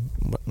from,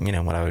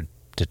 what I would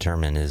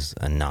determine is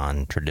a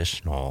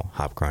non-traditional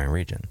hop growing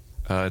region?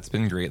 It's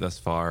been great thus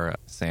far.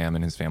 Sam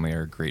and his family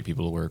are great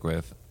people to work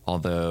with.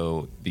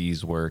 Although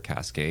these were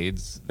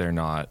Cascades, they don't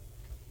have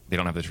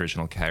the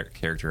traditional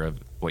character of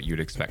what you'd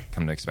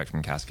come to expect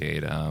from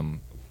Cascade.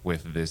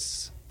 With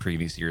this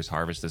previous year's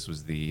harvest, this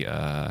was the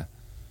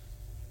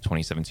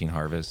 2017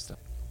 harvest.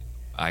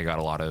 I got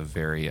a lot of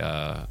very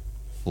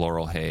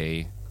floral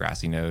hay,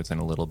 grassy notes, and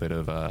a little bit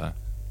of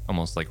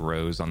almost like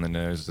rose on the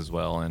nose as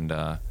well. And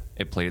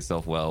it played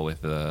itself well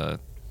with the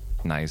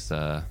nice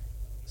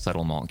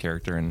subtle malt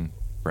character and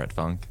Brett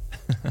Funk.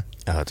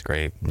 Oh, it's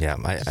great. Yeah,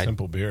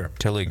 Simple beer.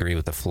 Totally agree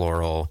with the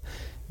floral.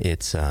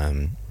 It's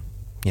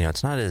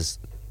it's not as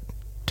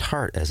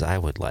tart as I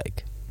would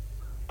like.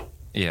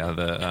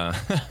 Yeah,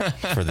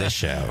 for this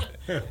show,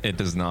 it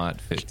does not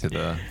fit to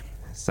the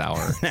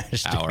sour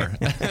hour.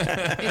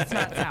 It's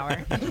not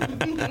sour.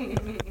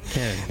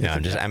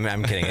 No,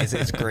 I'm kidding.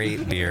 It's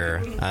great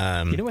beer.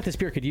 You know what? This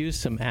beer could use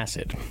some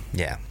acid.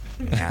 Yeah,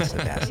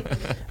 acid.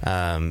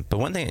 But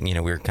one thing, we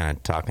were kind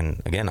of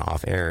talking again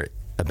off air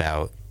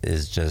about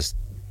is just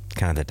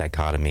kind of the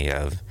dichotomy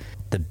of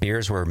the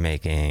beers we're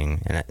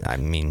making, and I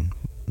mean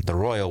the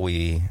royal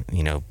we,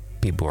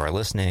 people who are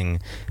listening,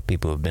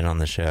 people who have been on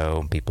the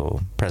show,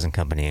 people present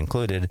company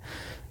included,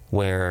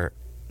 where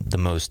the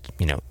most,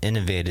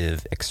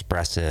 innovative,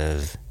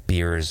 expressive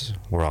beers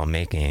we're all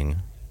making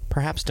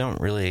perhaps don't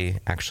really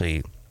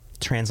actually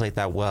translate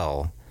that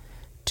well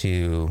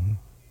to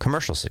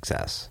commercial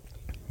success.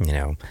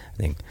 I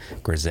think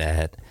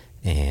Grisette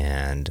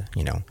and,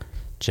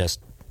 just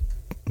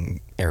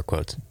air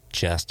quotes,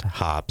 just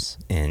hops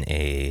in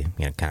a,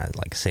 kind of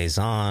like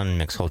Saison,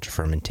 mixed culture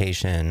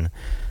fermentation.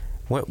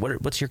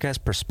 What's your guys'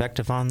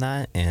 perspective on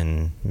that?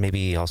 And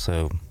maybe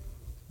also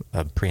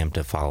a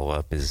preemptive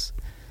follow-up is,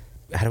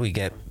 how do we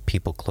get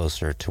people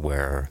closer to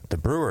where the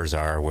brewers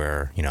are,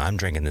 where, I'm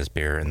drinking this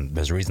beer and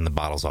there's a reason the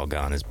bottle's all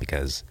gone is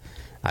because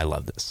I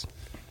love this.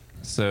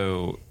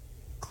 So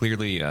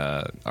clearly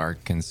our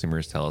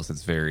consumers tell us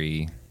it's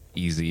very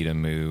easy to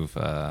move.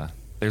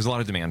 There's a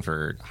lot of demand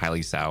for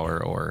highly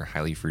sour or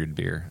highly fruited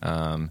beer.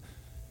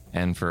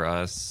 And for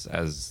us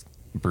as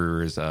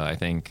brewers, I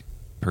think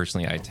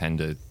personally I tend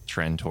to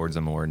trend towards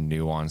a more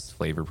nuanced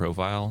flavor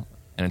profile,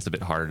 and it's a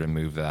bit harder to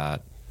move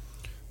that.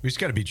 We just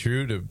got to be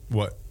true to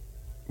what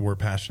we're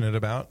passionate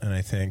about, and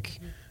I think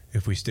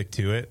if we stick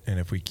to it and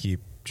if we keep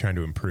trying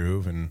to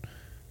improve and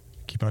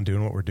keep on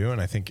doing what we're doing,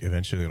 I think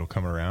eventually it'll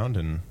come around,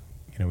 and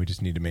we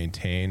just need to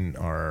maintain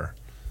our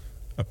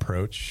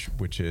approach,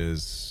 which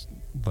is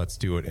let's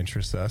do what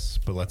interests us,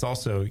 but let's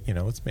also,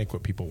 let's make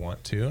what people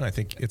want to. And I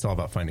think it's all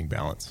about finding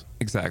balance.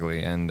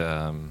 Exactly. And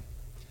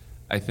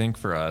I think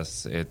for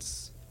us,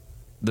 it's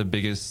the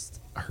biggest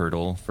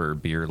hurdle for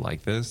beer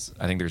like this.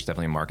 I think there's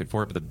definitely a market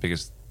for it, but the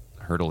biggest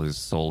hurdle is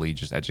solely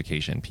just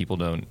education. People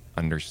don't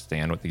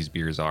understand what these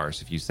beers are.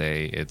 So if you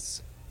say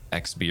it's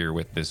X beer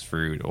with this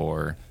fruit,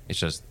 or it's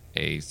just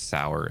a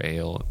sour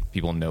ale,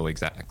 people know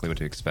exactly what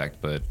to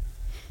expect. But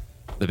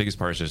the biggest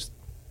part is just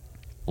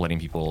letting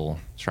people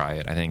try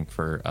it. I think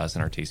for us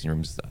in our tasting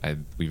rooms,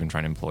 we've been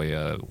trying to employ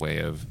a way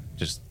of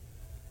just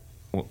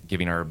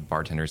giving our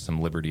bartenders some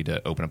liberty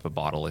to open up a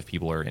bottle if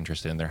people are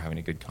interested and they're having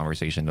a good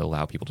conversation, to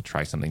allow people to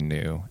try something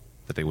new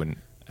that they wouldn't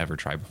ever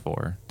try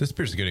before. This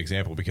beer's a good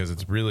example because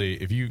it's really,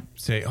 if you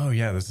say, oh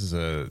yeah, this is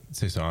a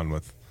saison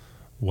with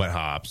wet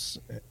hops,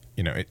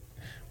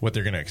 what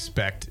they're going to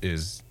expect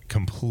is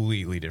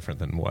completely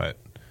different than what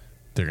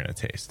they're going to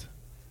taste.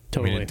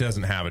 Totally. I mean, it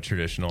doesn't have a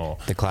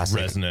traditional, the classic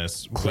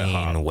resinous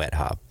clean wet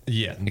hop.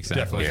 Yeah,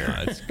 exactly.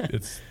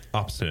 It's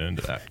opposite end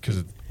of that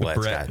because the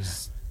Brett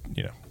is,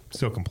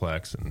 so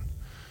complex and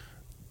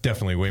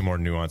definitely way more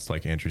nuanced,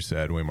 like Andrew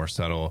said, way more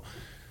subtle.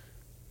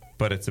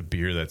 But it's a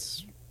beer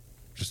that's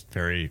just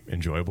very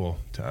enjoyable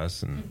to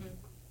us and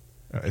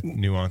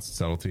nuanced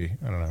subtlety.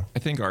 I don't know. I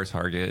think our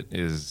target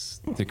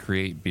is to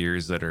create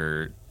beers that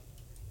are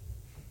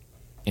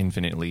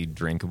infinitely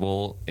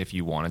drinkable if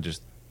you want to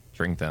just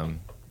drink them,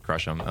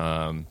 crush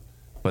them.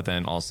 But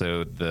then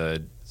also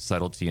the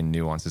subtlety and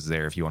nuance is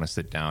there if you want to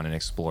sit down and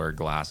explore a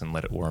glass and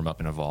let it warm up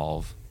and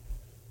evolve.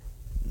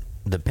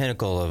 The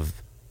pinnacle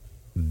of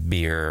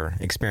beer,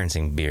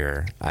 experiencing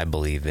beer, I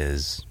believe,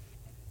 is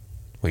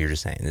what you're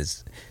just saying,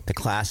 is the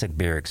classic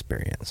beer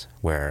experience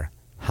where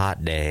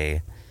hot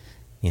day,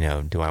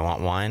 do I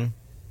want wine?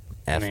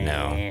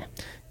 No.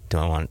 Do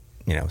I want,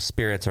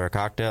 spirits or a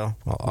cocktail?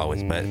 Well,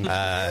 always, but,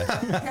 not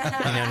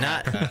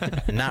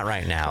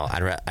right now.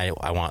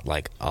 I want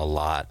like a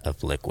lot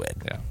of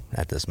liquid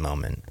at this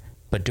moment.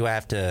 But do I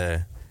have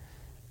to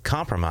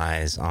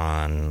compromise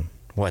on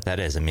what that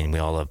is? I mean, we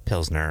all love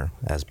Pilsner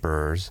as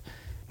brewers,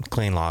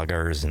 clean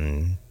lagers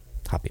and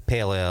hoppy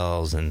pale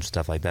ales and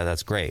stuff like that.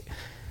 That's great.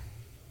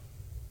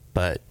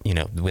 But,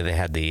 they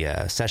had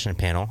the session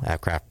panel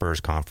at Craft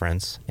Brewers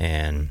Conference,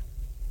 and,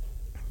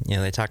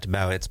 they talked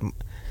about it's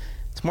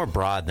more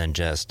broad than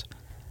just,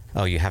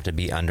 oh, you have to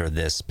be under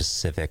this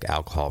specific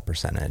alcohol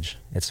percentage.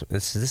 It's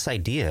this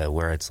idea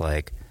where it's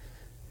like,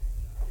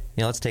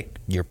 let's take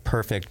your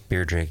perfect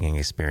beer drinking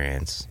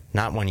experience,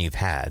 not one you've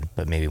had,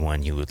 but maybe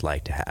one you would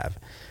like to have.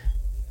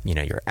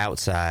 You're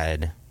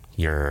outside,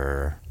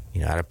 you're,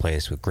 at a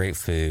place with great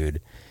food,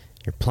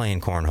 you're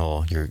playing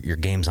cornhole, your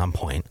game's on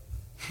point,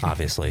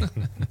 obviously,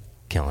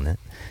 killing it.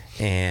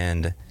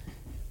 And,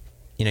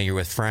 you're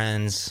with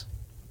friends.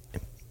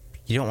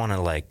 You don't want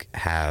to,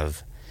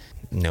 have,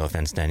 no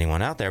offense to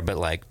anyone out there,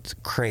 but,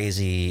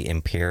 crazy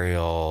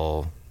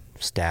imperial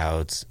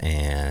stouts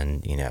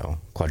and,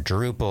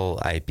 quadruple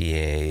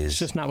IPAs. It's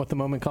just not what the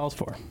moment calls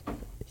for.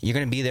 You're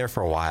going to be there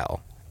for a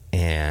while.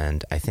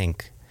 And I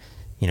think,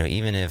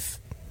 even if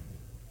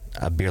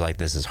a beer like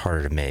this is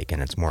harder to make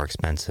and it's more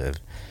expensive,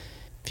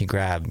 if you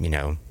grab,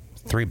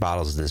 3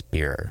 bottles of this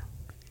beer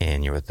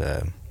and you're with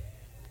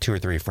 2 or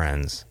 3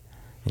 friends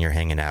and you're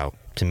hanging out,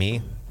 to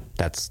me,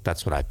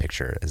 that's what I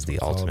picture as the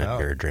ultimate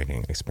beer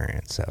drinking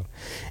experience. So,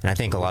 and I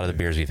think a lot of the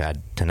beers we've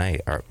had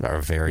tonight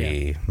are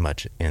very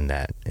much in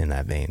that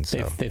vein. So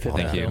they fit.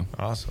 Thank you.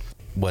 Awesome.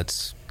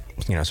 What's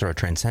sort of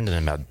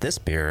transcendent about this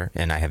beer,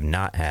 and I have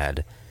not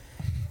had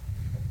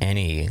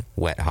any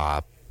wet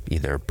hop,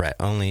 either Brett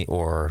only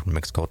or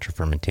mixed culture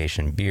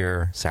fermentation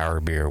beer, sour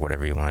beer,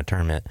 whatever you want to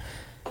term it,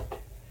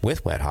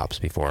 with wet hops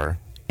before,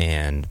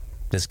 and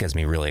this gets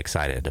me really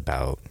excited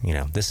about,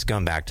 this is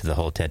going back to the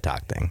whole TED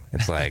Talk thing.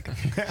 It's like,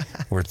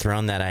 we're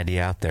throwing that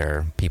idea out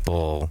there.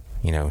 People,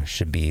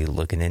 should be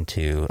looking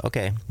into,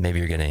 okay, maybe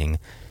you're getting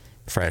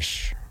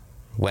fresh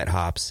wet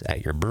hops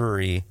at your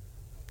brewery,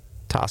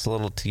 toss a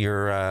little to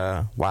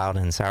your wild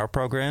and sour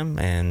program,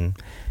 and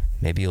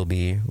maybe you'll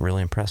be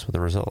really impressed with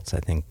the results. I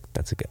think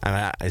that's a good,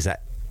 is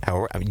that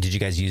how, did you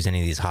guys use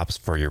any of these hops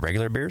for your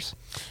regular beers?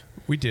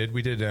 We did,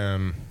 we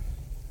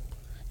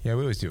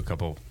always do a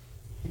couple.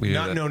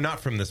 Not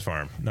from this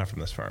farm. Not from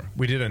this farm.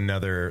 We did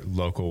another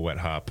local wet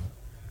hop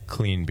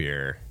clean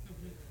beer,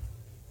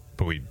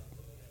 but we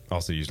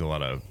also used a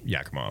lot of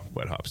Yakima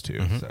wet hops too.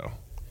 Mm-hmm. So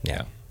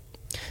yeah,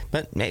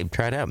 but hey,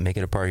 try it out. Make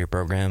it a part of your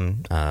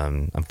program.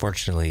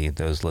 Unfortunately,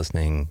 those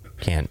listening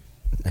can't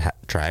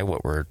try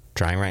what we're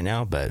trying right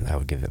now, but I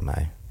would give it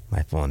my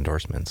full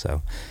endorsement.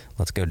 So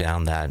let's go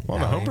down that. Well,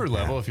 on the homebrew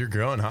level, if you're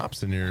growing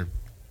hops in your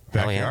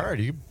backyard,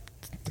 a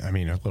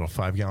little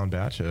 5-gallon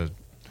batch of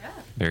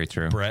very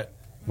true Brett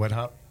wet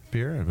hop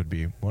beer, it would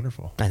be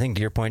wonderful. I think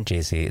to your point,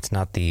 JC, it's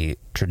not the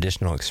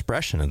traditional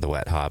expression of the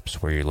wet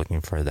hops where you're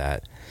looking for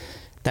that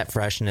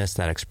freshness,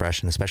 that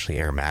expression, especially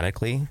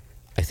aromatically.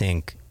 I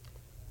think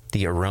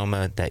the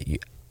aroma that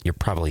you're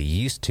probably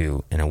used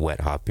to in a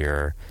wet hop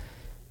beer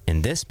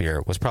in this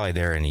beer was probably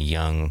there in a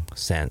young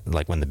scent,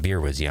 like when the beer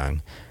was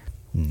young,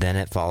 then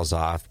it falls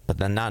off, but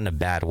then not in a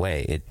bad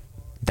way.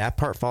 That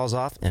part falls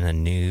off, and a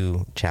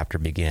new chapter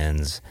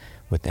begins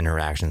with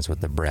interactions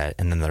with the Brett,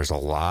 and then there's a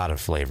lot of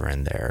flavor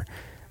in there,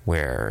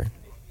 where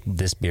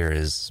this beer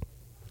is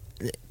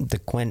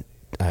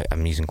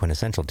I'm using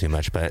quintessential too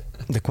much, but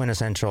the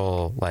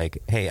quintessential,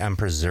 like, hey, I'm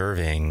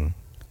preserving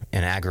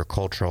an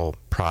agricultural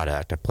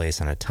product, a place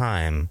and a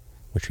time,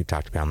 which we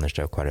talked about on the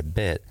show quite a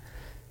bit.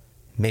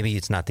 Maybe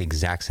it's not the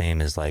exact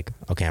same as, like,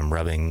 okay, I'm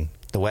rubbing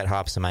the wet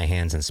hops in my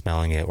hands and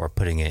smelling it, or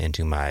putting it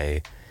into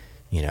my,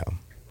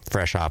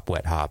 fresh hop,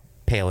 wet hop,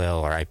 pale ale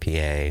or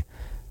IPA.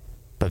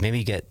 But maybe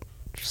you get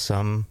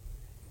some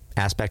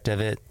aspect of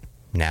it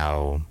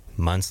now,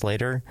 months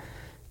later,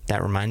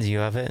 that reminds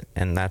you of it.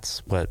 And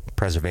that's what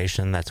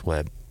preservation, that's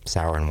what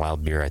sour and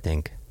wild beer, I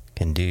think,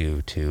 can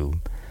do to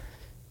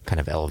kind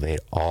of elevate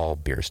all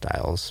beer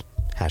styles.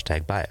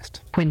 Hashtag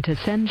biased.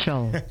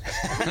 Quintessential.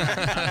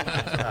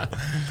 I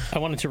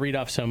wanted to read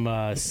off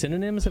some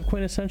synonyms of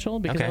quintessential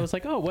because I was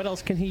like, oh, what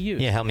else can he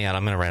use? Yeah, help me out.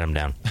 I'm going to write them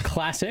down.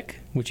 Classic,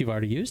 which you've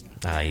already used.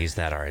 I used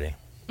that already.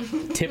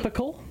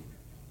 Typical.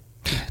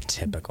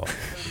 Typical.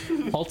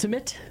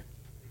 Ultimate.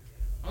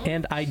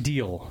 And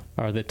ideal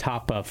are the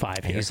top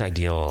 5 here. I use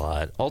ideal a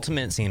lot.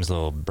 Ultimate seems a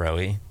little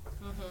broy.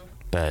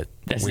 But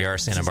we are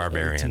Santa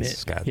Barbarians,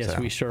 Scott. Yes,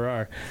 we sure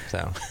are.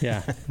 So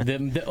yeah,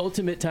 the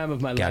ultimate time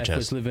of my life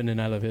was living in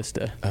Isla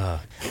Vista.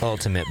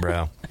 Ultimate,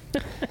 bro.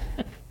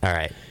 All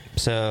right.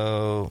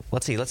 So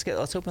let's see. Let's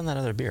open that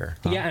other beer.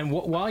 Huh? Yeah, and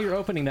while you're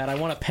opening that, I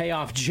want to pay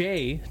off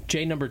J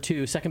number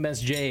 2, second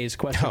best J's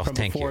question from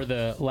before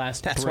the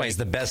last. That's break. why he's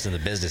the best in the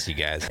business, you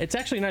guys. It's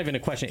actually not even a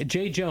question.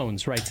 Jay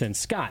Jones writes in,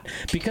 Scott,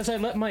 because I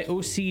let my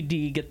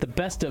OCD get the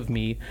best of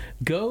me,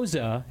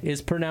 Goza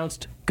is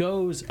pronounced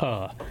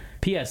Goza.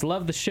 P.S.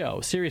 Love the show.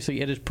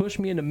 Seriously, it has pushed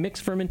me into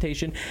mixed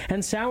fermentation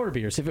and sour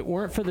beers. If it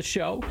weren't for the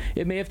show,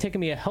 it may have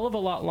taken me a hell of a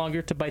lot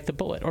longer to bite the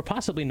bullet, or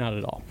possibly not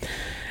at all.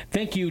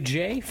 Thank you,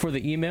 Jay, for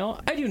the email.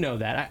 I do know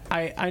that.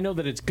 I know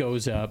that it's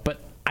Goza,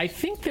 but I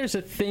think there's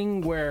a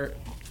thing where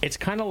it's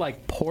kind of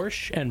like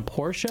Porsche and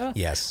Porsche.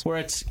 Yes.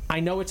 Where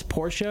I know it's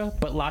Porsche,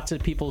 but lots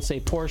of people say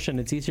Porsche, and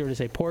it's easier to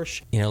say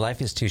Porsche.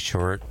 Life is too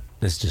short.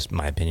 This is just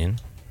my opinion,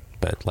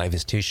 but life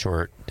is too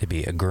short to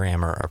be a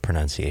grammar or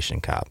pronunciation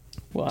cop.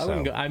 Well, I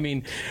wouldn't go. I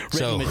mean,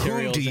 so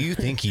who do you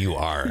think you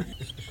are?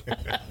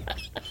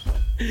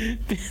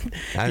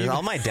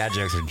 All my dad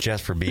jokes are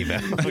just for Bevo.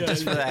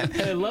 Just for that.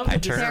 I love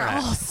that. They're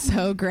all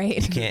so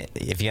great.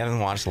 If you haven't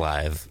watched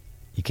live,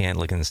 you can't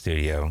look in the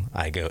studio.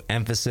 I go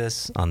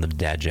emphasis on the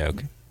dad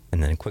joke,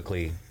 and then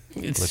quickly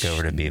look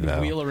over to Bevo.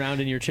 Wheel around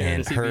in your chair.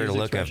 And to see her Bevo's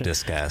look expression. of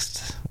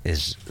disgust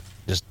is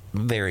just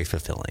very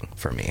fulfilling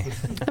for me.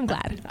 I'm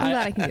glad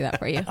I can do that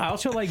for you. I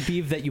also like,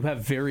 Beav, that you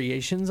have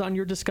variations on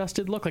your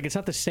disgusted look. Like, it's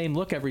not the same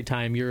look every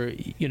time.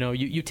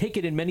 You take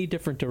it in many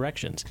different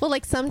directions. Well,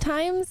 like,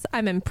 sometimes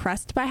I'm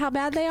impressed by how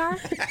bad they are.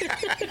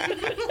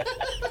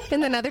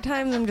 And then other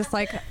times I'm just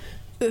like,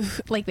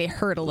 oof, like they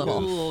hurt a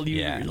little.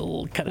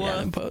 Cut it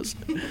out in post.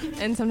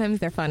 And sometimes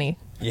they're funny.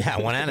 Yeah,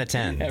 1 out of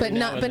 10. But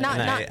not.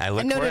 I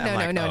look No. for it,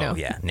 I'm like, oh,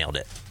 yeah, nailed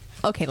it.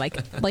 Okay, like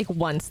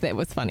once that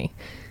was funny.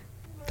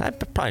 I've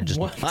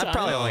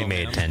probably only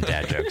made 10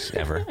 dad jokes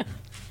ever.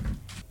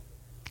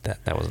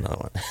 That was another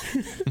one.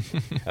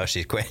 Oh,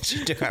 she quit.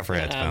 She took off her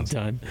headphones.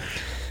 I'm done.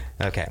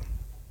 Okay.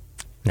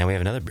 Now we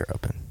have another beer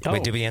open. Oh.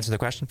 Wait, did we answer the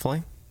question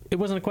fully? It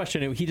wasn't a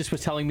question. He just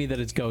was telling me that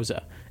it's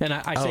Goza. And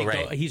I say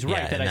right. He's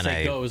right that I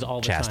say goes all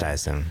the time.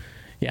 Chastised him.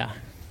 Yeah.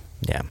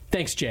 Yeah.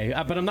 Thanks, Jay.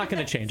 But I'm not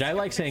going to change. I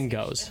like saying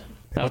goes.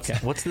 Okay.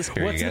 What's this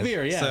beer? What's the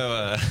beer? Yeah.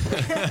 So,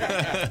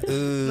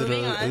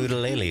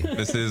 Oodalali.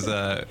 This is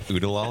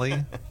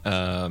Oodalali.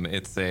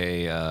 It's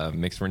a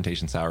mixed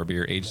fermentation sour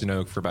beer, aged in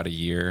oak for about a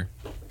year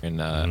in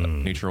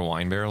neutral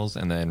wine barrels,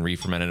 and then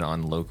re-fermented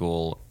on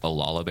local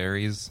Olala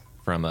berries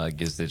from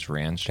Gizditch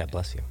Ranch. God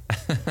bless you.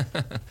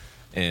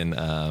 And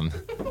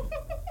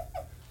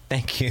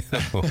thank you.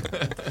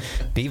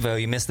 Bevo,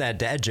 you missed that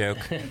dad joke.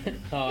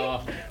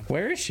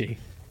 Where is she?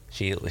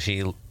 She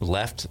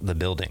left the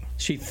building.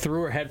 She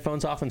threw her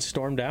headphones off and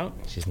stormed out?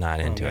 She's not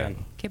into it.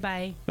 Okay,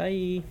 bye.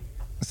 Bye.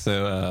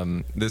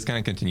 So this kind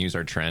of continues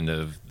our trend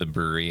of the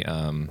brewery,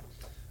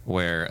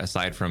 where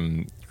aside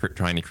from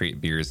trying to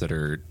create beers that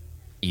are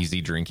easy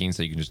drinking,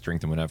 so you can just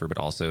drink them whenever, but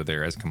also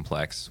they're as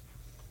complex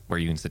where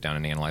you can sit down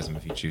and analyze them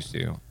if you choose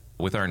to.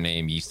 With our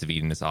name, Yeast of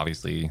Eden, it's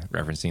obviously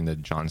referencing the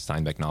John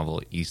Steinbeck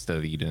novel Yeast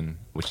of Eden,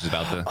 which is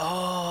about the...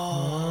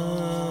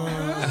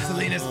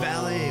 Salinas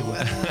Valley.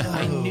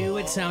 I knew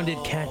it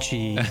sounded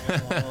catchy.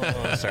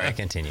 Sorry,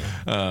 continue.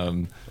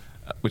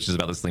 Which is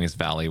about the Salinas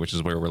Valley, which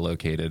is where we're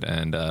located.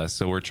 And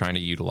so we're trying to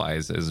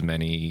utilize as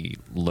many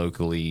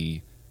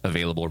locally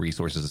available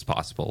resources as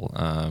possible.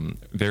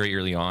 Very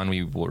early on,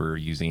 we were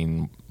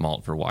using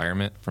malt from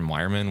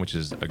Wireman, which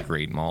is a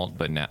great malt.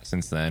 But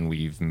since then,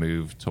 we've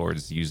moved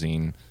towards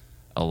using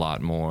a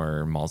lot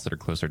more malts that are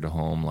closer to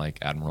home, like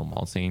Admiral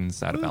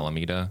Maltings out of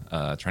Alameda,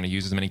 trying to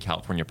use as many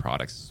California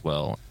products as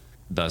well.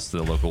 Thus,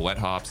 the local wet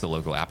hops, the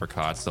local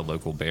apricots, the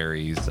local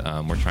berries.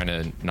 We're trying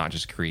to not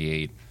just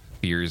create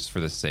beers for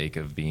the sake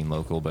of being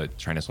local, but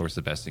trying to source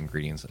the best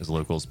ingredients as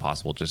local as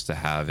possible, just to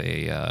have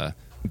a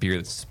beer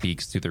that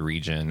speaks to the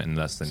region and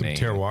thus the name.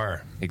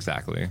 Terroir.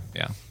 Exactly.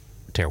 Yeah.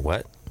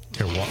 What?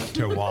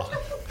 Terroir.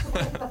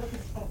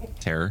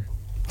 Terror.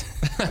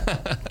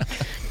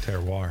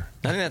 Terroir.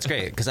 I think that's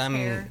great because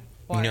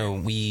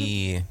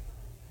we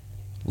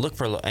look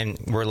for, and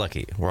we're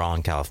lucky. We're all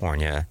in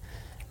California.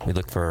 We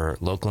look for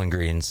local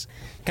ingredients.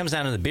 It comes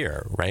down to the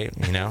beer, right?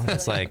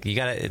 It's like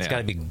it's got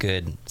to be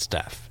good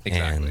stuff.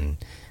 Exactly.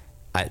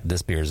 And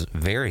this beer is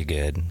very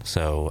good.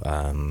 So,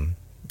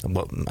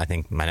 what I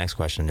think my next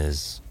question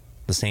is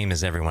the same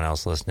as everyone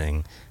else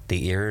listening.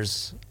 The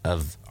ears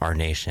of our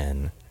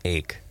nation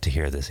ache to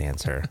hear this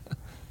answer.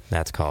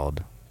 That's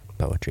called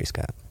poetry,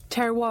 Scott.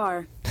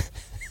 Terroir.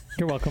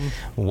 You're welcome.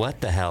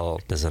 What the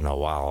hell does an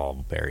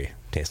awala berry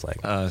taste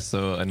like?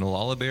 So an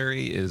awala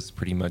berry is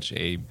pretty much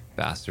a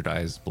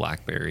bastardized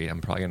blackberry. I'm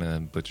probably going to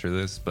butcher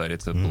this, but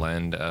it's a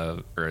blend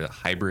of, or a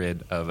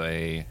hybrid of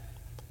a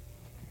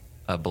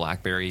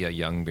blackberry, a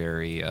young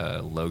berry,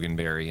 a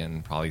loganberry,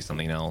 and probably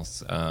something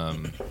else.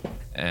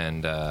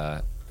 And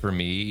for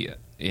me,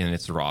 in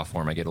its raw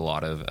form, I get a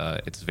lot of,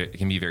 it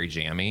can be very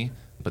jammy,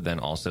 but then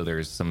also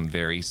there's some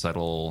very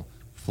subtle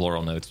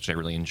floral notes, which I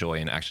really enjoy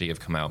and actually have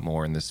come out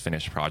more in this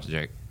finished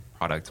product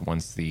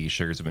once the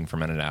sugars have been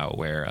fermented out,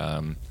 where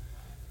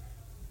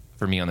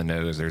for me on the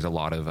nose, there's a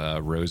lot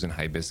of rose and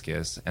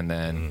hibiscus, and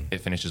then it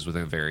finishes with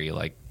a very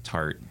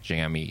tart,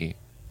 jammy,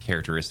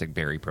 characteristic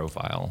berry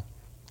profile.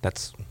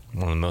 That's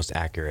one of the most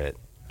accurate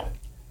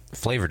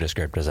flavor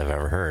descriptors I've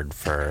ever heard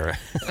for,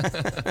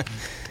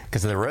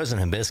 because the rose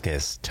and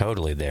hibiscus,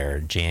 totally there,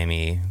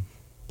 jammy,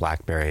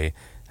 blackberry.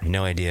 I have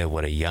no idea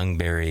what a young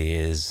berry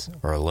is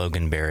or a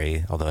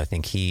loganberry, although I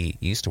think he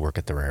used to work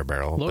at the Rare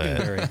Barrel.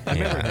 Loganberry. I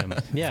remember him.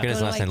 Yeah. Forget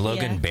his last name.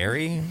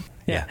 Loganberry?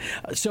 Yeah.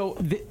 So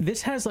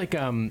this has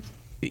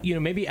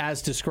maybe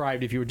as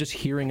described, if you were just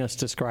hearing us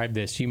describe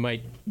this, you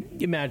might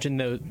imagine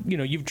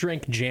you've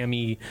drank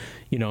jammy,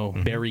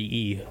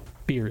 berry-y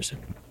beers.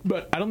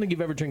 But I don't think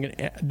you've ever drank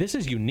it. This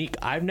is unique.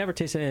 I've never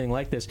tasted anything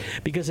like this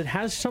because it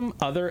has some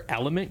other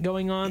element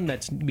going on.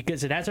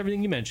 Because it has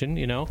everything you mentioned.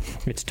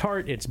 It's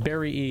tart, it's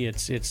berry-y,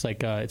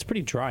 it's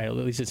pretty dry. At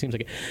least it seems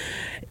like it.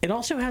 It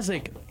also has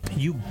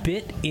you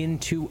bit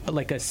into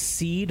a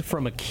seed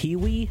from a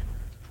kiwi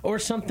or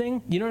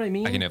something. You know what I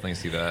mean? I can definitely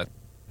see that.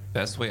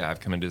 Best way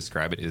I've come to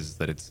describe it is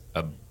that it's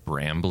a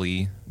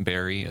brambly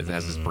berry. It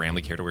has this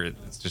brambly character where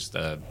it's just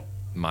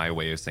my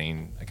way of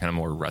saying a kind of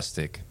more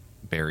rustic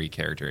berry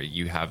character.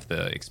 You have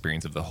the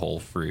experience of the whole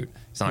fruit.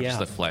 It's not just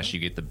the flesh. You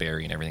get the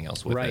berry and everything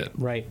else with it.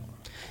 Right.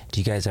 Do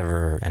you guys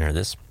ever enter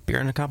this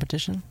beer in a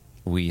competition?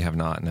 We have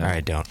not, no. All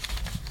right, don't.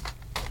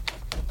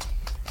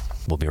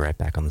 We'll be right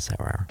back on the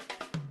Sour Hour.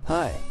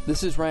 Hi,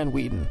 this is Ryan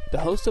Whedon, the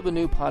host of a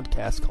new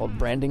podcast called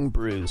Branding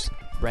Brews.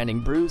 Branding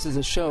Brews is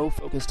a show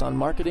focused on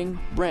marketing,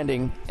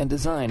 branding, and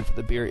design for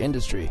the beer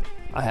industry.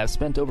 I have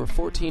spent over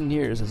 14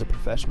 years as a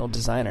professional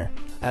designer.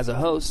 As a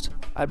host,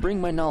 I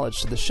bring my knowledge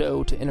to the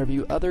show to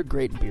interview other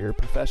great beer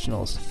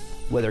professionals.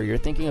 Whether you're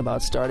thinking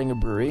about starting a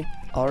brewery,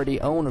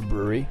 already own a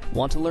brewery,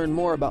 want to learn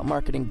more about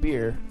marketing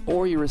beer,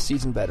 or you're a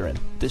seasoned veteran,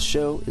 this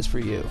show is for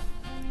you.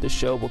 This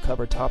show will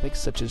cover topics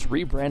such as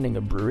rebranding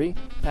a brewery,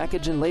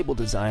 package and label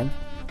design,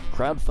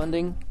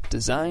 crowdfunding,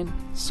 design,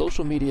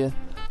 social media,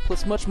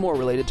 plus much more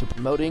related to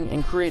promoting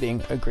and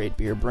creating a great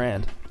beer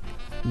brand.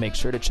 Make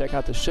sure to check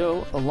out the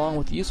show along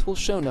with useful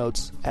show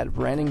notes at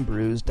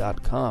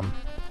brandingbrews.com.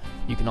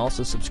 You can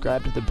also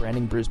subscribe to the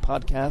Branding Brews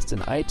podcast in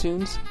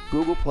iTunes,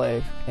 Google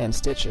Play, and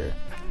Stitcher.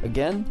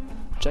 Again,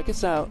 check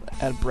us out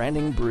at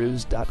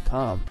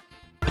brandingbrews.com.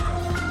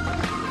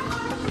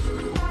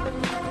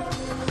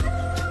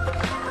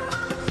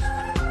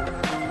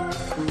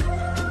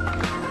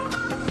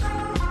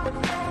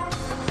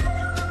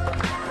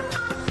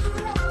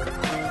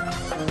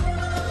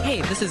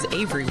 Hey, this is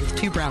Avery with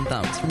Two Brown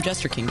Thumbs from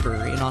Jester King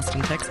Brewery in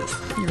Austin, Texas.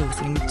 You're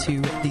listening to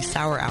the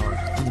Sour Hour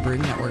on the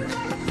Brewing Network.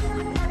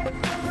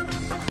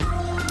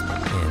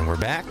 And we're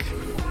back.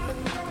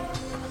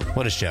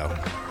 What a show.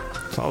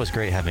 It's always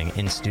great having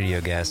in-studio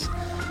guests.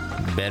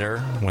 Better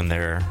when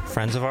they're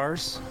friends of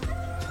ours,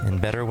 and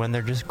better when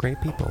they're just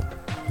great people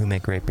who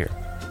make great beer.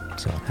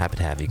 So happy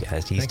to have you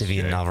guys. Yeast of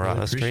Eden,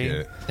 Alvarado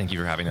Street. Thank you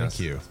for having us.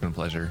 Thank you. It's been a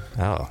pleasure.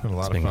 Oh,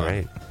 it's been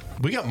great.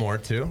 We got more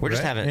too. We're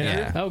just having,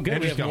 Oh, good.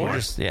 Andrew's We have more.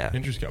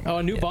 Andrew's got more. Oh,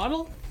 a new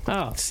bottle?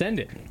 Oh, send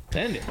it.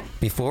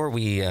 Before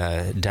we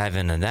dive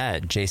into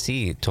that,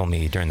 JC told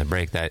me during the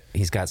break that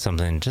he's got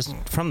something just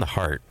from the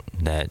heart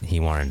that he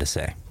wanted to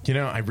say.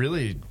 I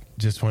really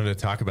just wanted to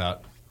talk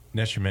about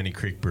Neshaminy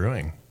Creek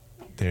Brewing.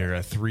 They're a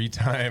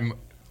 3-time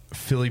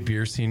Philly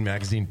Beer Scene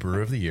Magazine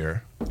Brewer of the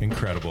Year.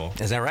 Incredible.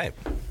 Is that right?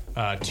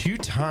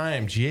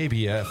 2-time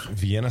GABF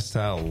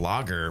Vienna-style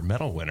lager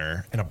medal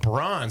winner, and a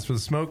bronze for the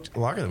smoked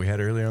lager that we had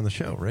earlier on the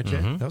show, right,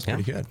 Jay? That was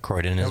pretty good.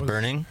 Croydon is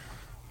burning.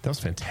 That was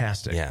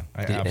fantastic. Yeah.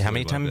 How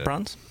many times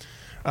bronze?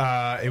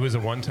 It was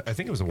I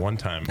think it was a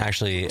one-time.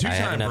 Actually, I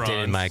haven't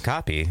updated my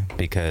copy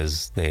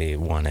because they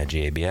won at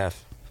GABF,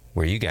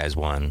 where you guys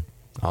won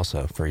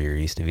also for your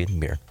Yeast of Eden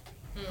beer.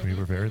 We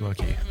were very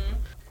lucky.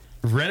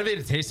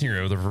 Renovated tasting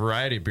room with a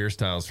variety of beer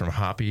styles from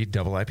hoppy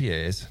double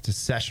IPAs to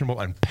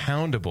sessionable and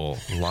poundable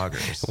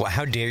lagers. Well,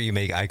 how dare you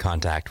make eye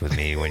contact with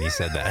me when you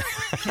said that?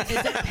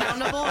 Is it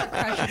poundable or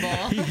crushable?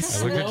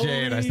 I looked at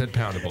Jay and I said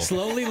poundable.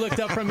 Slowly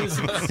looked up from his...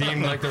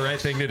 Seemed like the right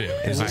thing to do.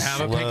 I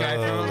have a pink eye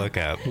from look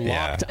up.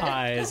 Locked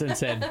eyes and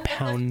said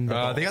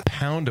poundable. They got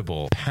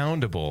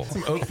poundable.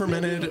 Some oak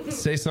fermented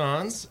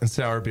saisons and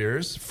sour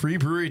beers. Free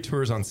brewery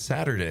tours on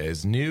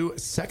Saturdays. New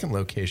second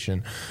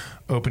location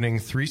opening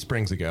 3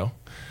 springs ago.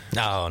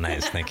 Oh,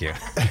 nice. Thank you.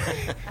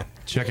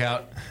 Check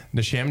out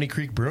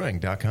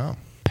NeshamonyCreekBrewing.com.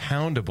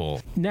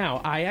 Poundable.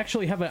 Now, I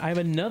actually have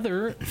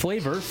another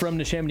flavor from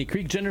Neshaminy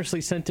Creek,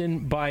 generously sent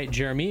in by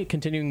Jeremy,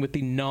 continuing with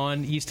the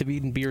non-Yeast of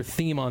Eden beer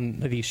theme on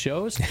these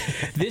shows.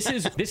 This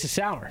is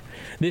sour.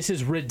 This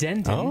is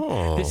Redendant.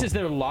 Oh. This is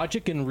their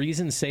Logic and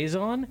Reason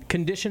Saison,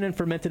 conditioned and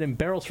fermented in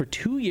barrels for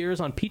 2 years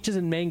on peaches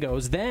and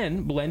mangoes,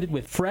 then blended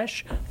with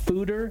fresh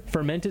Foeder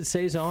fermented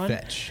Saison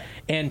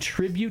and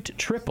Tribute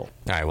Triple.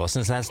 All right, well,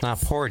 since that's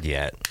not poured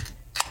yet,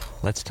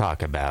 let's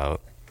talk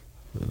about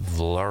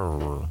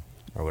Vlur.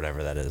 Or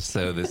whatever that is.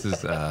 So this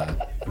is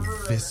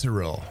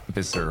Visceral.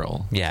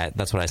 Yeah,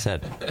 that's what I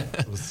said.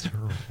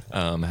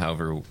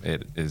 However,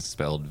 it is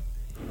spelled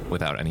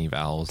without any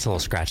vowels. It's a little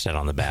scratched out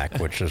on the back,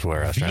 which is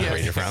where I was trying to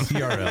read it from.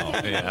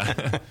 VRL.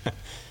 Yeah.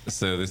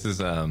 So this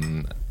is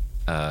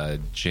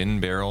gin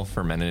barrel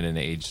fermented and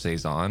aged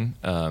saison.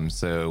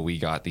 So we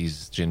got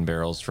these gin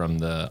barrels from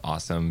the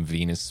awesome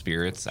Venus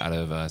Spirits out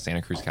of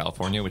Santa Cruz,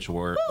 California, which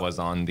was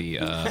on the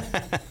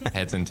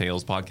Heads and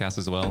Tails podcast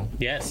as well.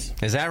 Yes.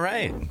 Is that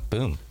right?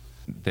 Boom.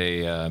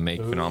 They make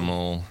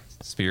phenomenal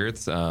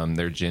spirits.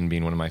 Their gin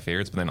being one of my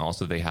favorites, but then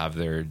also they have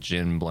their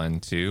gin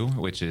blend too,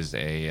 which is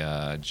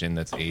a gin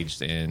that's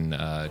aged in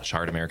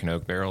charred American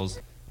oak barrels.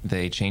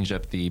 They changed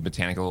up the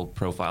botanical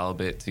profile a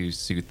bit to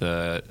suit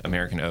the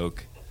American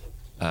oak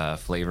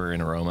flavor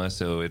and aroma,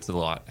 so it's a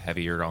lot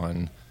heavier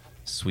on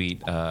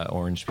sweet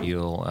orange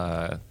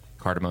peel,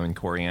 cardamom, and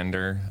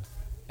coriander.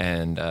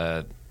 And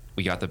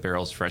we got the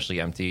barrels freshly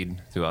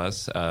emptied to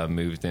us,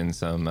 moved in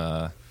some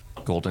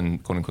golden,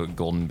 quote unquote,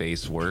 golden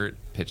base wort,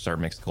 pitched our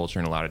mixed culture,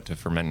 and allowed it to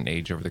ferment and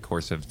age over the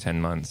course of 10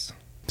 months.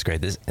 It's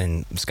great.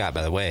 And Scott,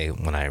 by the way,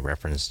 when I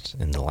referenced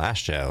in the last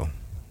show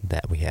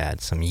that we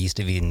had some Yeast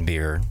of Eden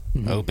beer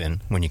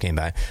open when you came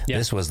by. Yep.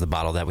 This was the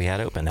bottle that we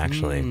had open,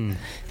 actually.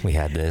 We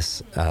had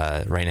this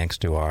right next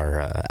to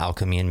our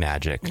Alchemy and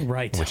Magic,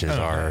 which is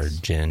our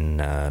gin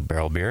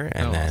barrel beer.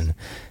 And then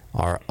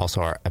I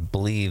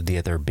believe the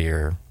other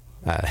beer,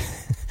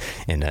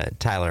 and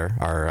Tyler,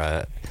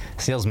 our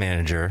sales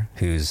manager,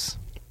 who's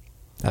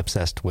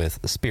obsessed with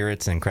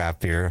spirits and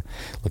craft beer.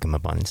 Look him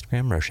up on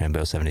Instagram,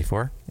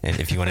 Rochambeau74. And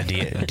if you want to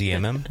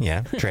DM him,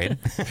 trade.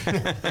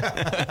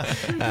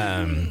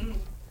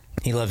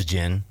 He loves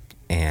gin,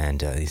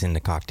 and he's into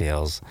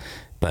cocktails.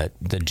 But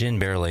the gin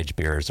barrel-aged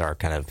beers are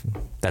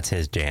that's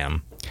his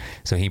jam.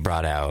 So he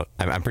brought out,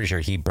 I'm pretty sure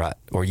he brought,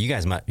 or you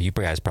guys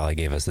probably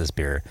gave us this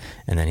beer.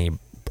 And then he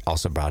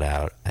also brought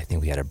out, I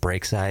think we had a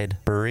Breakside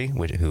Brewery,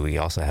 who we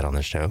also had on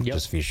the show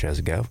just a few shows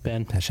ago.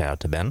 Ben. Shout out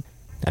to Ben.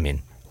 I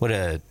mean, what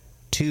a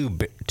two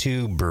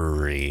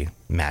brewery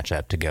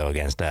matchup to go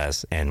against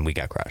us, and we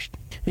got crushed.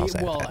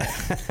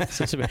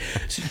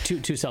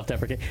 Too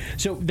self-deprecating.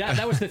 So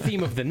that was the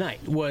theme of the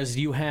night. Was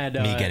you had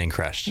me getting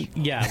crushed?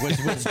 Yeah,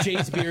 was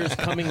Jay's beers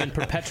coming in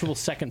perpetual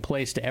second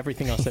place to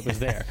everything else that was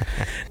there.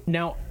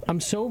 Now I'm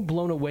so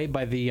blown away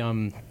by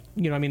the.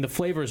 The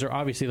flavors are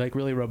obviously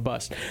really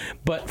robust,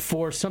 but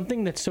for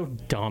something that's so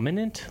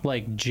dominant,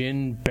 like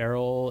gin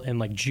barrel and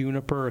like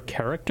juniper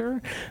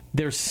character,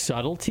 there's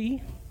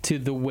subtlety to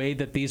the way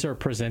that these are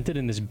presented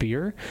in this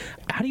beer.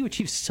 How do you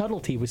achieve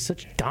subtlety with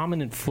such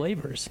dominant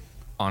flavors?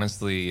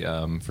 Honestly,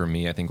 for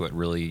me, I think what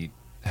really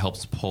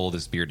helps pull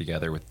this beer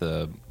together with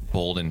the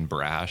bold and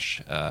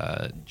brash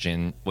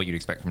gin, what you'd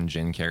expect from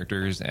gin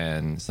characters,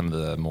 and some of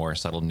the more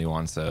subtle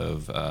nuance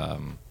of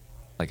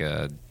like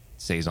a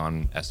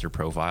Saison ester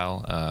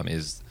profile,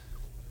 is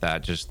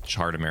that just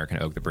charred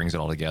American oak that brings it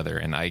all together.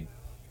 And I'd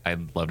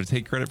love to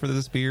take credit for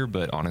this beer,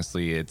 but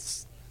honestly,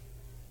 it's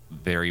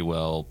very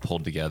well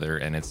pulled together,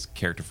 and it's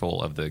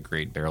characterful of the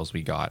great barrels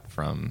we got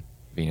from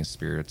Venus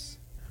Spirits.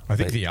 I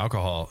think the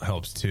alcohol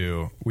helps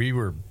too. We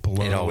were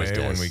blown away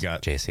when we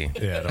got JC.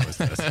 Yeah, it always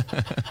does.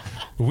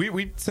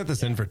 We sent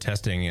this in for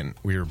testing, and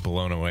we were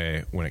blown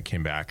away when it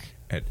came back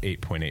at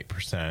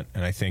 8.8%.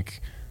 And I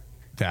think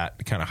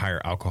that kind of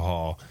higher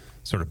alcohol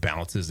sort of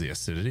balances the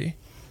acidity,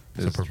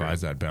 so it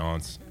provides that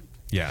balance.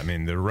 Yeah, I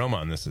mean, the aroma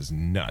on this is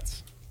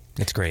nuts.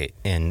 It's great.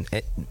 And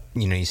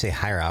you say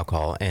higher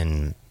alcohol,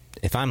 and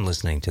if I'm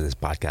listening to this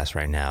podcast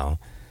right now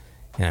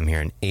and I'm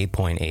hearing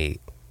 8.8,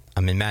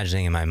 I'm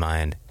imagining in my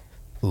mind,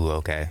 ooh,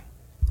 okay,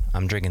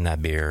 I'm drinking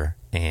that beer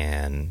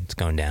and it's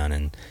going down,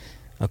 and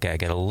okay, I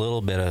get a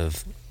little bit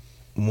of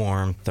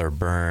warmth or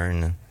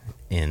burn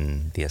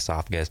in the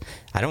esophagus.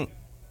 I don't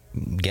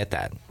get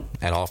that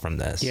at all from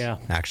this,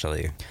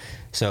 actually.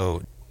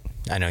 So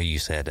I know you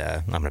said,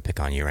 I'm going to pick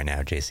on you right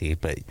now, JC,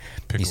 but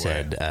you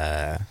said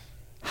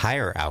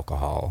higher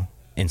alcohol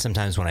And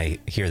sometimes when I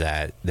hear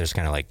that, there's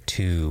kind of like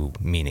two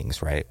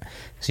meanings, right?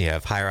 So you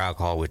have higher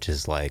alcohol, which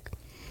is like,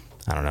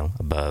 I don't know,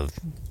 above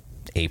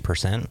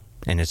 8%.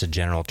 And it's a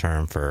general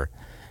term for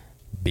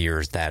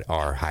beers that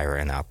are higher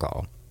in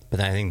alcohol. But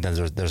then I think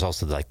there's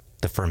also like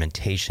the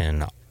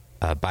fermentation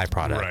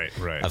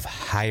byproduct of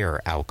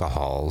higher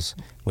alcohols,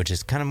 which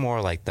is kind of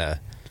more like the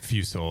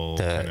fusel,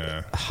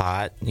 the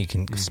hot. You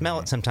can smell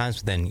it sometimes,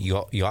 but then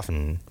you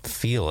often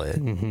feel it.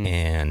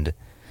 And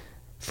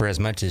for as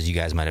much as you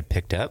guys might have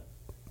picked up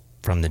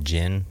from the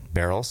gin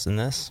barrels in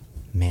this,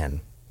 man,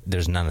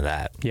 there's none of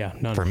that. Yeah,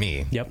 none. For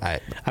me. Yep. I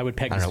would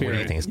peg I this don't know, beer. what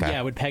do you think, Scott? Yeah,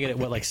 I would peg it at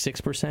what, like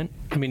 6%?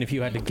 I mean, if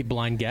you had to keep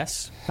blind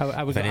guess,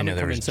 I would If I didn't know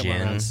there come was in somewhere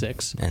gin, around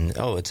 6. And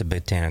it's a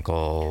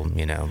botanical, I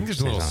think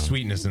there's a little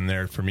sweetness in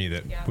there for me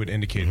that would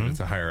indicate that it's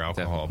a higher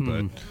alcohol.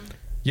 But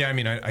yeah, I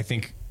mean, I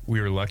think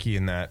we were lucky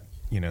in that,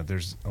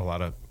 there's a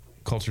lot of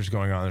cultures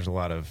going on. There's a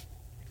lot of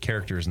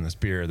characters in this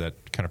beer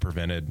that kind of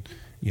prevented,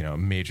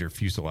 major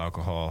fusel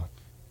alcohol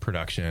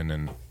production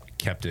and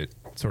kept it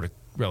sort of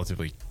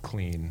relatively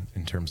clean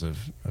in terms of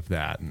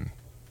that, and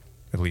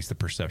at least the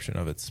perception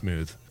of it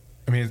smooth.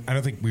 I mean, I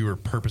don't think we were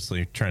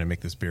purposely trying to make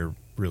this beer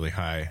really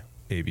high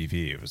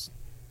ABV. It was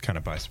kind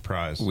of by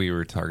surprise. We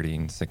were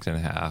targeting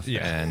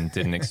 6.5 and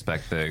didn't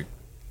expect the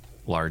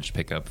large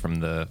pickup from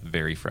the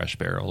very fresh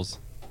barrels.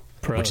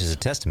 Which is a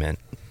testament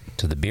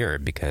to the beer,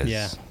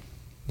 because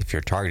if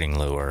you're targeting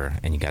lower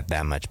and you got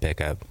that much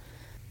pickup,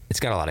 it's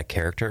got a lot of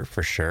character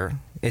for sure.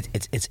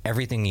 It's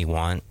everything you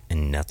want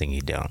and nothing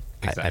you don't.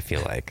 Exactly. I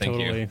feel like.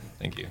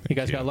 Thank you. You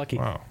guys got lucky.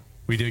 Wow.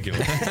 We did get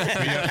lucky.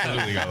 We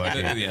absolutely got lucky.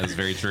 Yeah, it's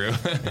very true.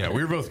 Yeah,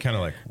 we were both kind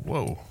of like,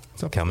 whoa.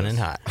 What's up coming in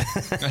hot.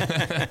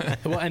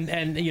 Well,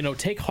 and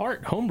take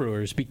heart,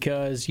 homebrewers,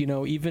 because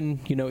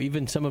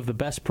even some of the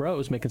best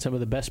pros making some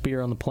of the best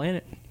beer on the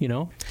planet.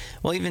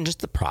 Well, even just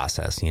the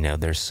process.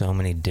 There's so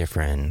many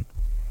different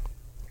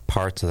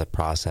parts of the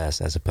process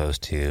as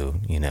opposed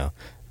to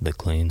the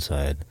clean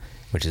side,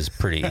 which is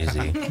pretty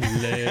easy.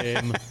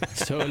 Lame.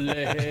 So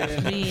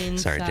lame.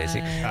 Sorry,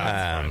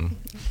 JC.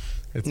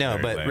 No,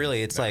 but lame.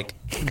 Really, it's like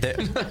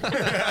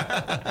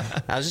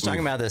I was just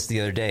talking about this the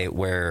other day,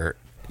 where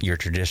your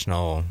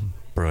traditional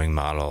brewing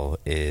model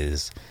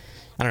is,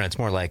 I don't know, it's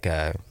more like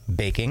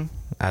baking,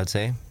 I would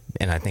say.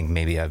 And I think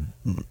maybe I've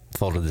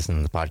folded this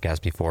in the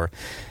podcast before.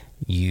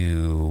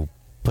 You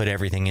put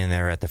everything in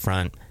there at the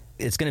front.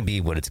 It's going to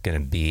be what it's going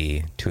to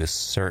be to a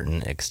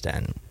certain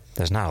extent.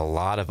 There's not a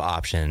lot of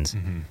options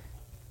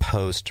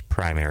post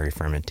primary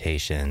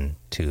fermentation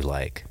to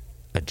like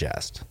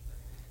adjust.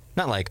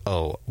 Not like,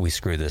 oh, we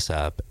screwed this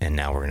up and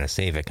now we're going to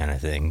save it kind of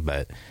thing.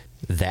 But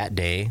that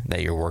day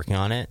that you're working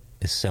on it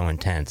is so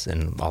intense.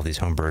 And all these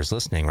homebrewers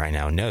listening right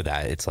now know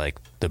that. It's like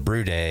the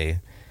brew day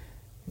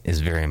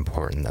is very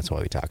important. That's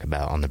what we talk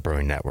about on the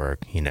Brewing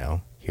Network.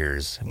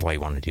 Here's why you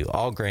want to do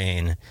all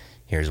grain.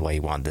 Here's why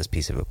you want this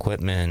piece of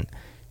equipment.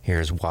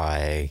 Here's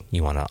why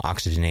you want to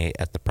oxygenate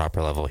at the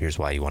proper level. Here's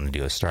why you want to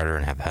do a starter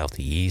and have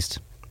healthy yeast.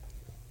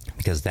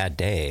 Because that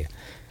day,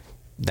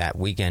 that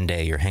weekend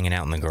day, you're hanging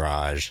out in the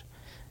garage,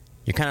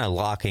 you're kind of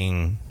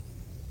locking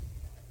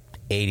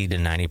 80 to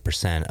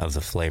 90% of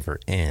the flavor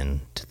in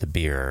to the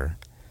beer.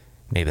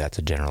 Maybe that's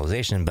a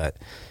generalization, but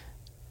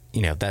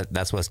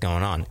that's what's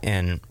going on.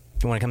 And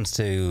when it comes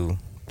to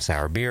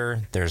sour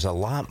beer, there's a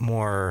lot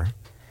more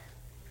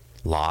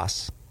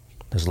loss.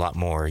 There's a lot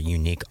more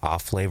unique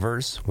off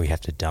flavors where you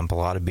have to dump a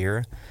lot of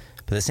beer.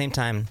 But at the same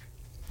time,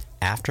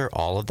 after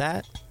all of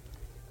that,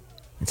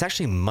 it's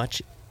actually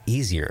much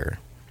easier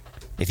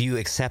if you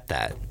accept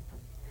that.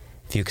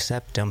 If you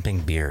accept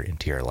dumping beer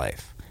into your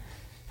life,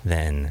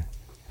 then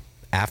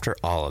after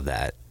all of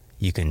that,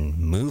 you can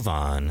move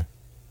on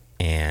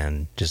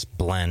and just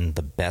blend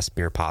the best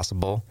beer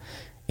possible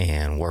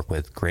and work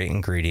with great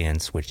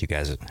ingredients, which you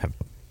guys have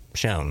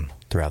shown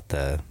throughout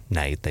the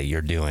night that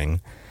you're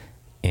doing,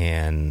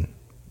 and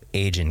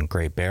age in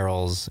great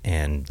barrels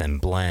and then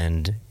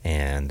blend.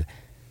 And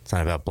it's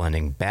not about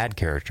blending bad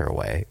character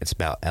away. It's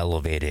about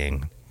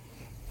elevating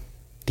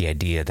the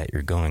idea that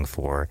you're going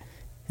for.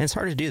 And it's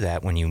hard to do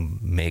that when you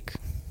make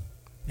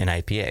an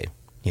IPA.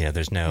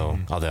 There's no,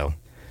 although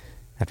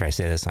after I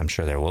say this, I'm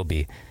sure there will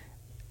be,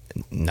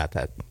 not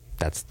that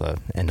that's the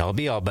end all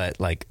be all, but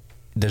like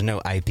there's no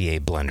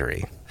IPA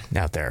blendery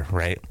out there,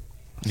 right?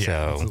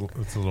 Yeah, so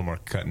it's a little more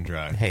cut and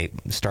dry. Hey,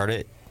 start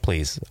it,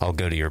 please. I'll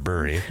go to your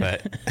brewery,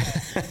 but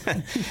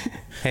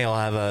hey, I'll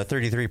have a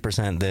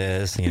 33%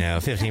 this,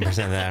 15%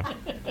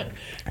 that.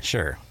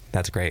 Sure,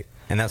 that's great.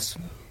 And that's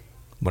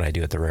what I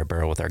do at the Rare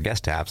Barrel with our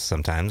guest taps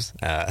sometimes.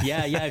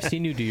 Yeah, I've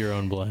seen you do your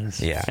own blends.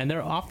 Yeah. And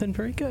they're often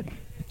very good.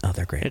 Oh,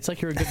 they're great. It's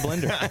like you're a good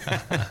blender.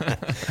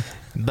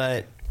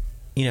 But,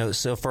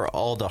 so for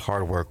all the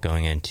hard work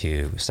going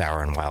into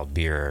sour and wild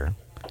beer,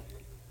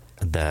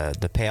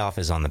 the payoff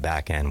is on the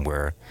back end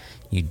where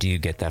you do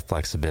get that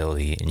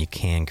flexibility and you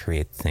can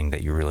create the thing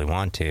that you really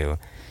want to.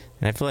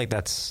 And I feel like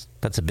that's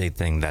a big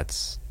thing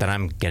that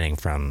I'm getting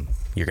from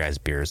your guys'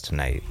 beers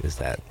tonight, is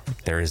that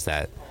there is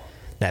that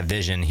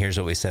vision. Here's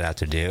what we set out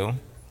to do,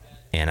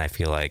 and I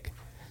feel like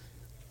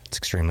it's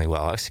extremely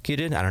well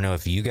executed. I don't know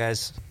if you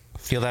guys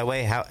feel that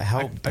way? How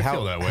I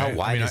feel that way. How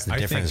wide is the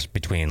difference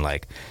between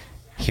like,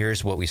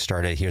 here's what we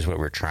started, here's what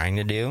we're trying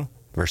to do,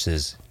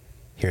 versus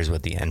here's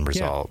what the end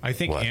result I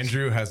think was.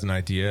 Andrew has an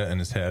idea in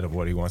his head of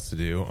what he wants to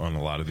do on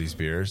a lot of these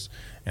beers,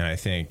 and I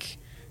think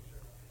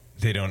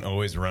they don't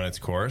always run its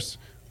course,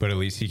 but at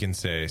least he can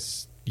say,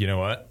 you know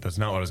what, that's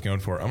not what I was going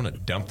for. I'm going to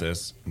dump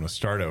this. I'm going to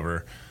start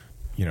over.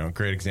 You know, a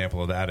great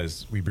example of that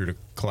is we brewed a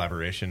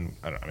collaboration.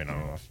 I don't know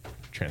how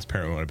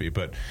transparent we want to be,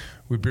 but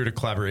we brewed a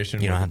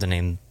collaboration. You don't have to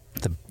name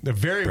the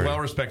very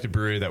well-respected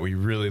brewery that we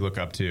really look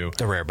up to.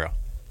 The Rare Barrel.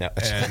 Yeah.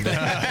 And,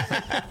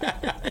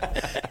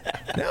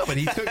 no, but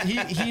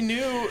he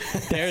knew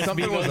There's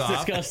something was Bevo's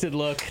off. disgusted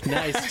look.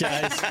 Nice,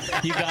 guys.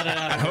 You got it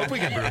out. I hope we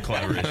can brew a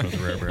collaboration with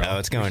the Rare Barrel. Oh,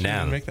 it's going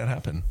down. Make that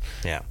happen.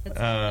 Yeah.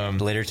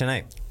 Later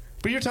tonight.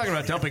 But you're talking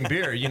about dumping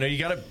beer. You know, you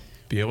got to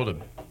be able to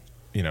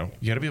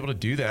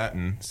do that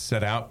and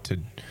set out to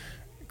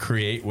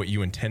create what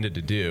you intended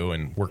to do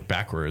and work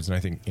backwards. And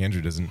I think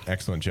Andrew does an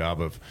excellent job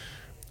of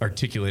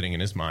articulating in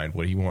his mind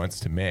what he wants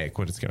to make,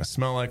 what it's going to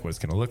smell like, what it's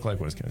going to look like,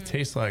 what it's going to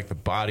taste like, the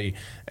body,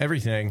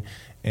 everything.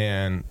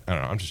 And I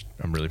don't know,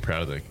 I'm really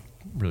proud of him.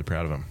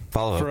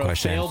 Follow-up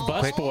question. For a failed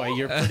busboy,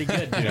 you're pretty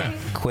good, dude. Yeah.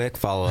 Quick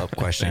follow-up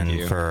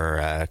question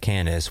for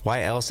Candace.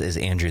 Why else is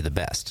Andrew the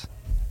best?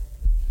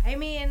 I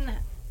mean,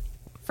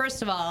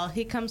 first of all,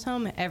 he comes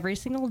home every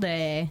single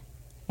day,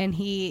 and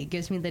he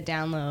gives me the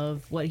download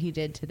of what he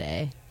did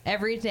today.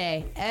 Every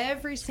day.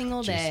 Every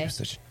single day. Jeez, you're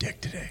such a dick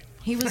today.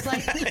 He was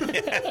like, I think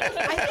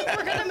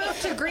we're going to move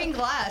to green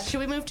glass.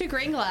 Should we move to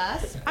green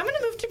glass? I'm going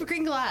to move to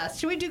green glass.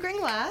 Should we do green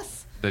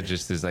glass? That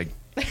just is like,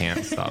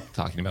 can't stop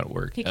talking about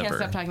work. He can't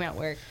stop talking about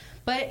work.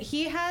 But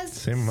he has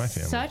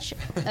such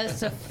a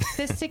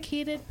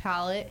sophisticated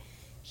palate.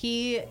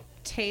 He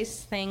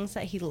tastes things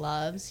that he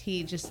loves.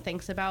 He just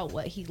thinks about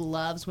what he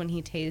loves when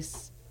he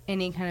tastes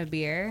any kind of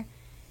beer.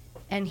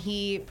 And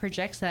he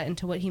projects that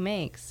into what he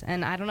makes.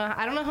 And I don't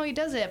know how he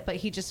does it, but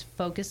he just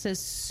focuses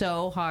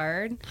so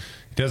hard.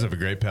 He does have a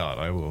great palate.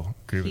 I will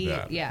agree with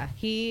that. Yeah,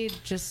 he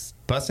just...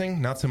 Bussing,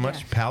 not so much.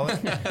 Yeah.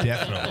 Palate,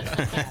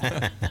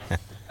 definitely.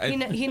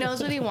 He knows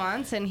what he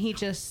wants, and he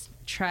just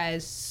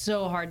tries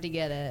so hard to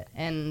get it.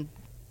 And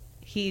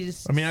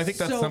he's I think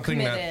that's so something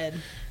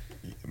committed.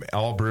 that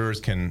all brewers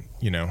can,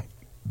 that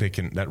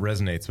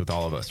resonates with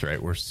all of us,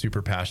 right? We're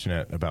super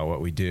passionate about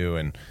what we do,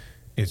 and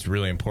it's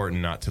really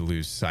important not to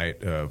lose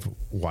sight of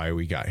why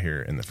we got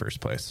here in the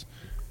first place.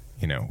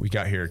 We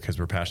got here because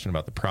we're passionate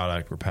about the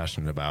product. We're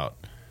passionate about,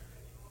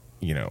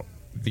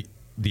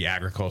 the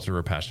agriculture.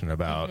 We're passionate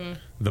about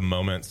the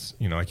moments,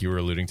 like you were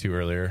alluding to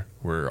earlier.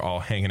 We're all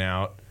hanging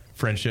out,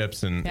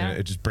 friendships, and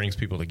it just brings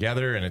people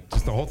together. And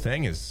the whole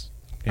thing is,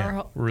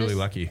 we're really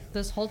lucky.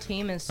 This whole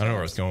team is... I don't know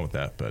where I was going with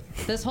that, but...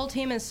 This whole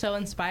team is so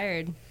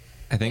inspired.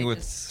 I think they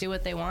just do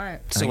what they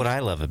want. So what I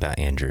love about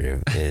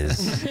Andrew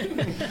is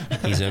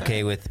he's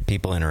okay with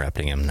people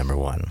interrupting him, number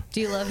one. Do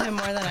you love him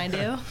more than I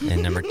do?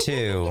 And number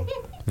two,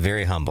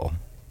 very humble.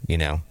 This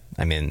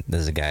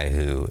is a guy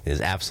who is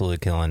absolutely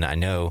killing. I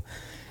know,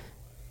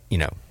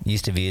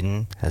 Yeast of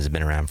Eden has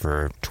been around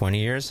for 20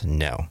 years?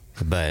 No.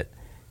 But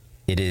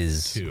it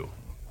is... 2.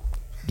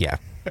 Yeah.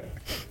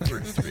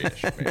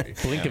 3-ish, maybe.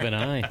 Blink of an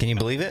eye. Can you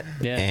believe it?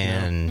 Yeah.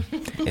 And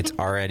it's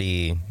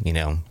already,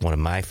 one of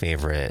my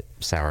favorite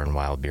sour and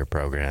wild beer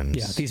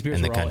programs these beers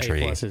in the are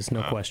country. all A+,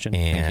 no question.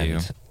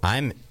 And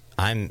Thank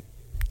you.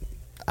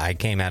 I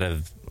came out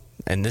of,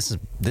 and this is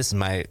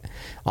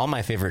all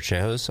my favorite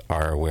shows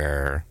are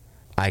where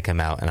I come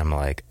out and I'm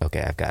like,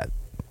 okay, I've got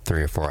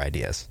 3 or 4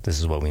 ideas. This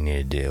is what we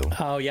need to do.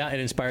 Oh yeah, it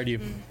inspired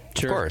you.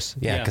 Sure. Of course,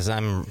 yeah, because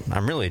I'm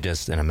really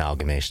just an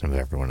amalgamation of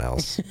everyone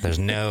else.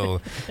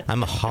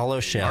 I'm a hollow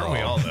shell. Aren't we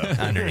all, though?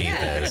 Underneath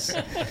this.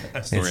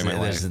 Story of my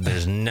life.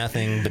 There's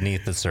nothing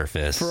beneath the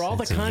surface. For all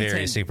the it's content,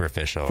 very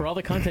superficial. For all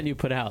the content you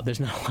put out, there's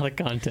not a lot of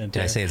content.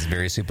 Did I say it's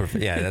very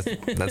superficial? Yeah,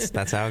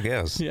 that's how it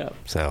goes. Yeah.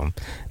 So,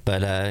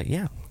 but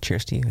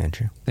cheers to you,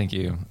 Andrew. Thank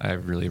you. I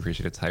really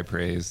appreciate its high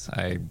praise.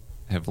 I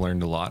have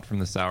learned a lot from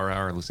the Sour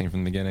Hour, listening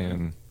from the beginning,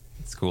 and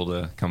it's cool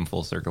to come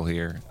full circle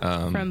here.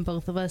 From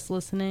both of us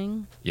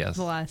listening? Yes.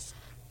 The last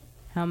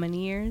how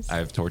many years?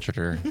 I've tortured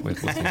her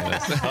with listening to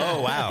this.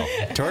 Oh, wow.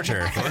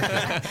 Torture.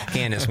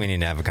 Candace, we need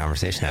to have a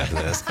conversation after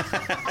this.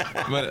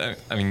 But,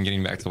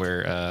 getting back to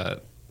where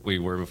we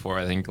were before,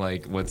 I think,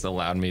 what's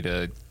allowed me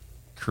to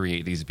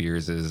create these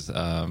beers is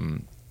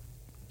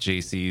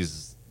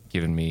JC's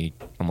given me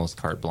almost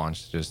carte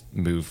blanche to just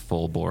move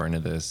full bore into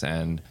this.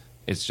 And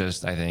it's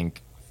just, I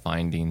think,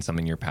 finding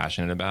something you're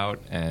passionate about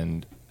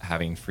and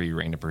having free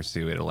reign to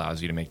pursue it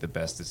allows you to make the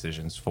best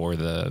decisions for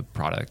the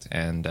product.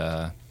 And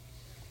I'm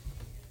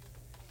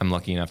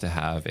lucky enough to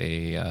have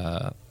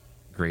a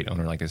great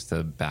owner like this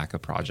to back a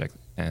project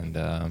and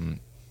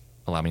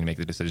allow me to make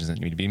the decisions that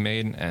need to be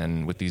made.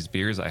 And with these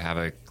beers, I have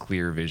a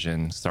clear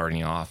vision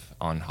starting off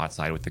on hot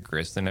side with the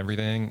grist and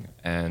everything.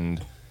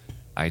 And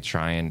I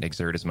try and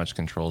exert as much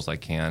control as I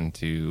can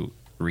to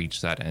reach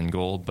that end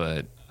goal,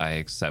 but I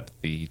accept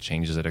the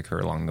changes that occur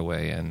along the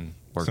way and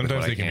work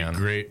Sometimes with what they I can. Can be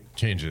great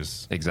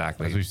changes.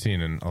 Exactly. As we've seen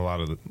in a lot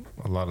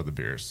of the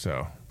beers.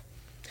 So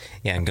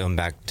Yeah, and going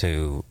back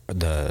to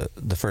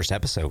the first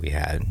episode we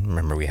had,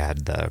 remember we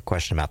had the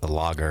question about the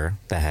lager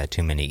that had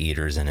too many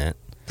eaters in it.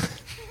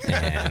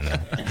 And,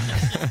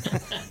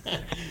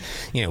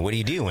 what do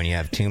you do when you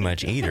have too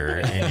much eater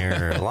in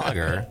your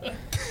lager?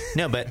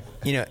 No, but,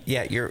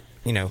 you're,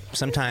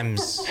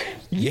 sometimes...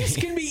 Yeast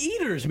can be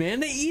eaters,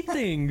 man. They eat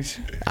things.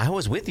 I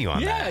was with you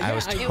on that. I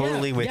was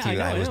totally with you.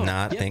 I was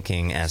not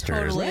thinking Esther.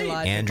 Totally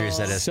logical. Andrew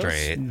said it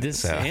straight.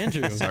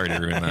 Andrew. Sorry to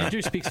ruin that.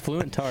 Andrew speaks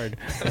fluent Tard.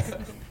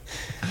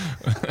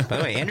 By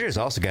the way, Andrew's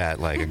also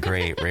got like a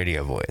great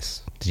radio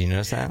voice. Did you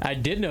notice that? I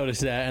did notice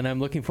that, and I'm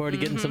looking forward to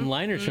getting some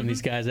liners from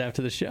these guys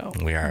after the show.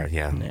 We are,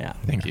 yeah. Yeah.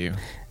 Thank you.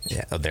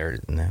 Yeah. Oh, there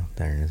it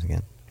is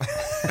again.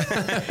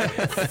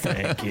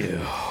 Thank you.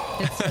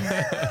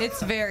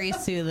 It's very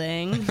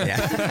soothing.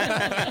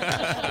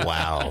 Yeah.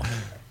 Wow.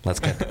 Let's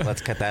cut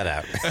that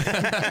out.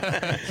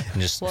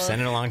 And just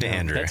send it along to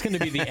Andrew. That's going to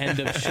be the end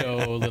of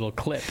show little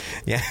clip.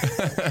 Yeah.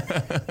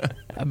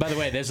 By the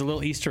way, there's a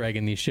little Easter egg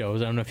in these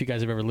shows. I don't know if you guys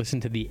have ever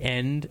listened to the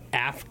end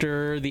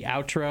after the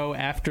outro,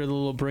 after the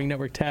little Brewing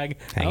Network tag.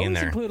 Hang in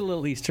there. Include a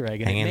little Easter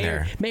egg. Hang in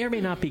there. May or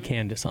may not be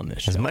Candace on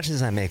this show. As much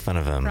as I make fun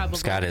of him, Probably.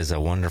 Scott is a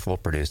wonderful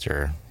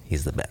producer.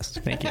 He's the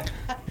best. Thank you.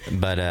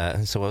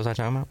 But so what was I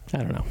talking about? I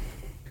don't know.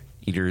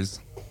 Eaters.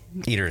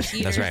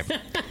 That's right.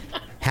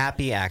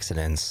 Happy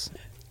accidents.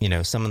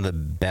 Some of the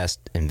best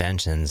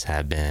inventions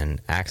have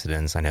been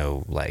accidents. I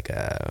know, like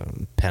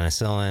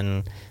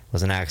penicillin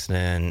was an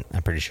accident.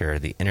 I'm pretty sure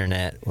the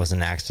internet was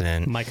an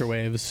accident.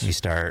 Microwaves. You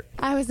start.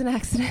 I was an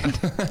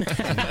accident.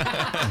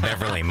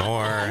 Beverly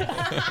Moore,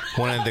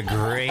 one of the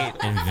great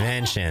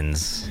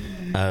inventions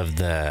of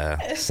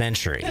the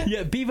century.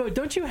 Yeah, Bevo,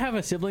 don't you have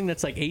a sibling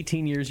that's like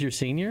 18 years your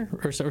senior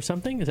or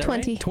something? Is that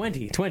 20.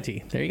 Right?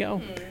 20. There you go.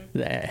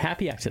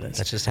 Happy accidents.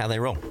 That's just how they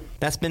roll.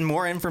 That's been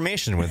more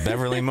information with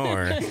Beverly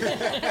Moore.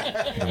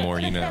 The more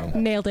you know.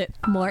 Nailed it.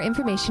 More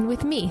information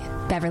with me,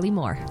 Beverly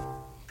Moore.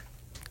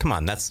 Come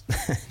on, that's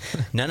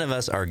none of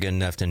us are good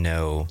enough to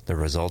know the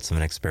results of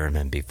an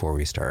experiment before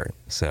we start.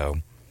 So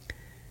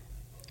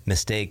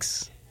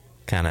mistakes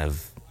kind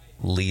of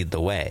lead the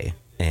way.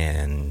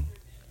 And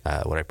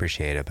what I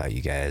appreciate about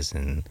you guys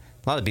and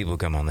a lot of people who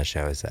come on the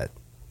show is that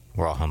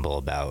we're all humble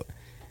about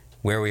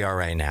where we are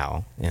right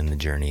now in the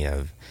journey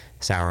of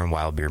sour and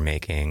wild beer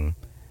making.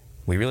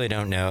 We really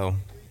don't know.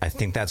 I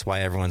think that's why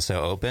everyone's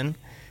so open,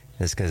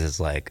 is because it's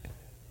like,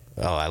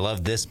 oh, I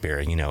love this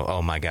beer.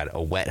 Oh my God,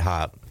 a wet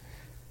hop,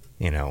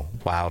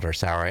 wild or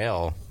sour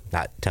ale.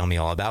 Tell me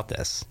all about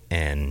this.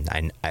 And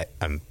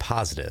I'm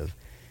positive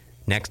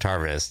next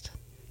harvest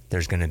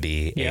there's going to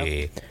be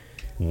a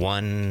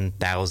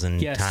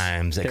 1,000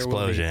 times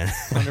explosion.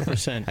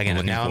 100%.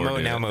 Again, now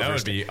I'm that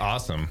would be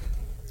awesome.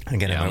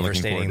 Again, I'm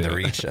overstating the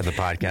reach of the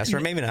podcast, or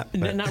maybe not.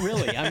 But. Not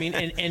really. I mean,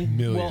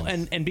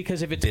 and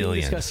because if it's being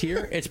discussed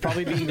here, it's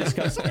probably being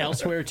discussed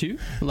elsewhere too.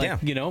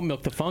 Like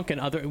Milk the Funk and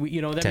other.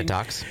 TED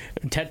Talks.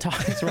 TED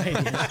Talks, right?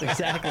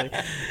 Exactly.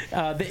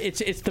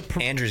 It's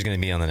the. Andrew's going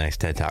to be on the next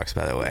TED Talks,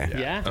 by the way.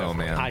 Yeah. Oh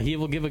man. He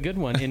will give a good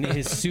one in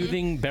his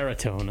soothing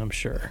baritone, I'm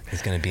sure.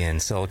 He's going to be in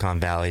Silicon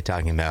Valley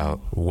talking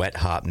about wet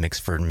hop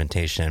mixed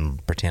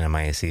fermentation,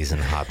 Brettanomyces,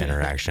 and hop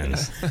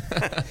interactions.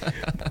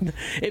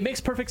 It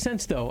makes perfect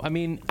sense, though. I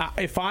mean.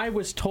 If I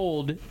was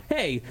told,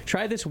 hey,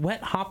 try this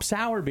wet hop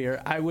sour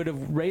beer, I would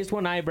have raised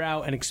one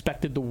eyebrow and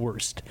expected the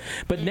worst.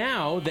 But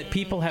now that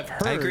people have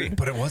heard... I agree.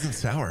 But it wasn't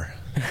sour.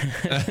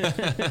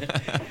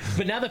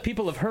 But now that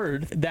people have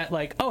heard that,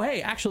 like, oh,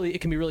 hey, actually,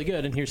 it can be really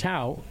good, and here's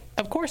how,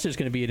 of course there's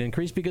going to be an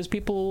increase because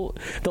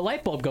the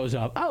light bulb goes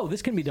up. Oh,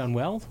 this can be done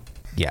well.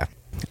 Yeah.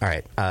 All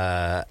right.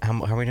 How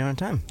are we doing on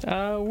time?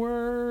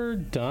 We're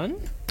done.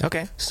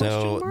 Okay.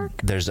 So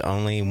there's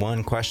only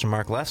one question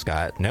mark left,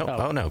 Scott. No.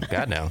 Oh, no.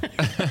 God, no.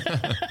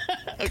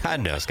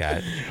 God, no,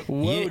 Scott.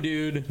 Whoa,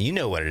 dude. You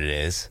know what it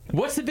is.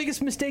 What's the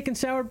biggest mistake in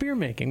sour beer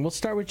making? We'll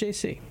start with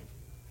JC.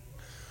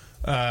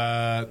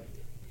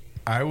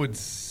 I would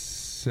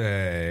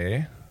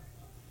say,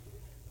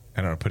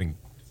 I don't know, putting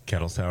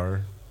kettle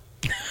sour.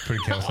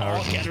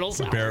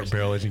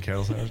 Barrel aging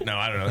kettle sours. No,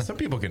 I don't know. Some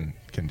people can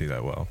do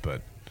that well,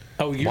 but.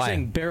 Oh, you're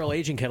saying barrel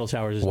aging kettle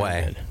sours is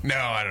not good? No,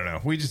 I don't know.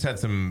 We just had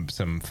some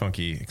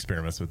funky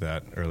experiments with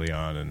that early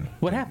on, and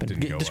what happened?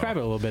 Describe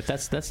it a little bit.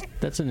 That's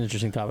an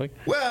interesting topic.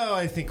 Well,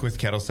 I think with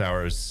kettle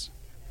sours,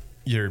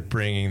 you're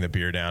bringing the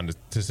beer down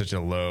to such a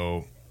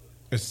low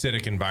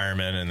acidic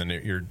environment, and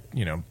then you're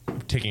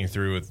taking it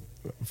through with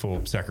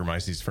full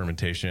Saccharomyces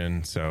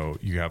fermentation. So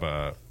you have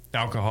a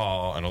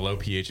alcohol and a low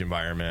pH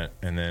environment,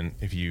 and then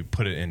if you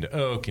put it into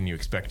oak and you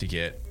expect to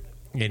get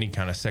any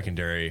kind of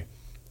secondary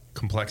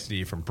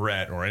complexity from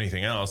Brett or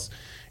anything else,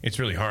 it's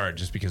really hard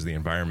just because of the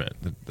environment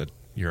that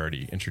you're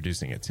already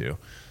introducing it to.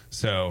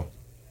 So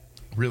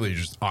really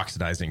just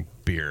oxidizing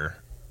beer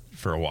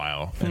for a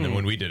while. And then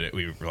when we did it,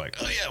 we were like,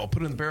 oh yeah, we'll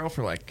put it in the barrel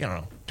for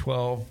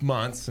 12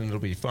 months and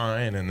it'll be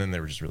fine. And then they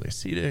were just really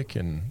acidic,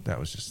 and that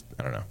was just,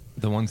 I don't know.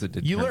 The ones that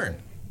did learn.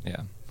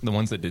 Yeah. The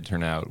ones that did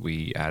turn out,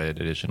 we added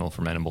additional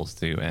fermentables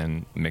to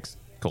and mixed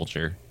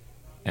culture.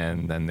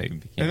 And then they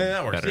became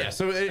that works. better. Yeah,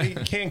 so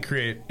it can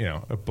create,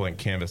 a blank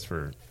canvas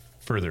for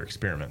further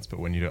experiments. But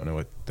when you don't know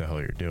what the hell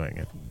you're doing,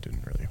 it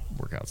didn't really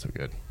work out so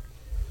good.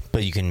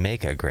 But you can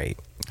make a great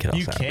kettle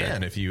You sour can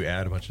beer. if you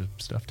add a bunch of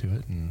stuff to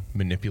it and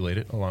manipulate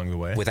it along the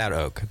way. Without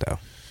oak, though.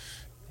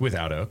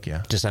 Without oak,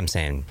 yeah. Just I'm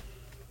saying,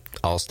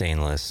 all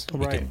stainless.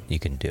 Right. You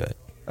can do it.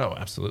 Oh,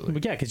 absolutely.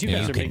 But yeah, because you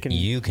guys are making.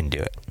 You can do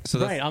it. So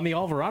right on the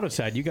Alvarado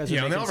side, you guys are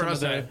Yeah, on making the some Alvarado of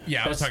the side.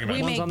 Yeah, I was best talking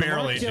about ones on the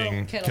barrel market.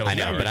 aging kettle I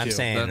know, sour but I'm too.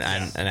 saying,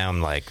 now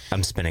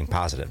I'm spinning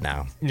positive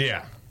now.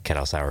 Yeah.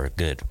 Kettle sour,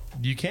 good.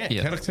 You can't.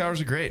 Yeah. Kettle sours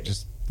are great.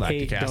 Just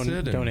lactic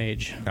acid don't and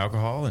age.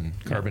 alcohol and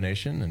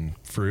carbonation and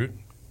fruit.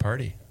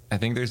 Party. I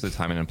think there's a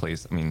time and a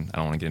place. I mean, I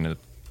don't want to get into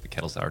the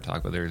kettle sour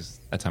talk, but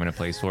there's a time and a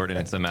place for it, and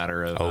it's a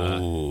matter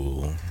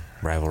of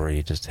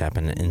rivalry just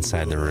happened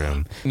inside the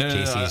room.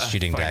 JC's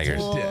shooting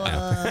daggers.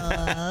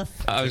 I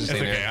was just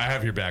saying, okay. I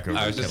have your back over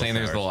I was just kettle saying,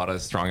 there's a sours. lot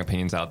of strong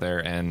opinions out there,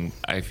 and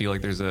I feel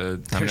like there's a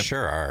time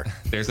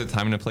there's a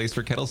time and a place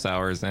for kettle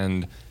sours,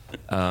 and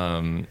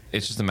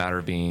it's just a matter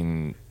of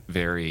being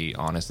very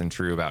honest and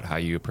true about how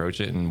you approach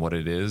it and what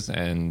it is.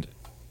 And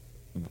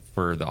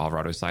for the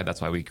Alvarado side,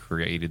 that's why we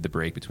created the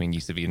break between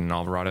Yeast of Eden and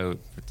Alvarado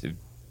to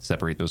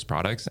separate those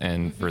products.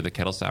 And for the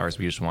kettle sours,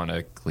 we just want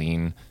a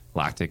clean,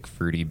 lactic,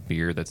 fruity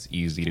beer that's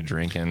easy to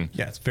drink. And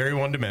Yeah, it's very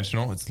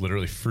one-dimensional. It's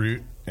literally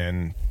fruit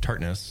and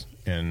tartness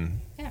and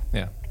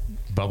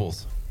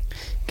bubbles.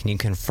 Can you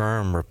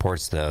confirm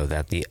reports, though,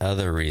 that the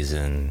other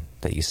reason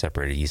that you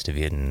separated Yeast of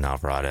Eden and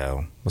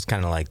Alvarado was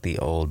kind of like the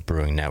old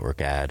Brewing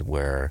Network ad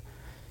where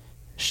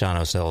Sean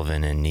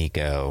O'Sullivan and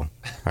Nico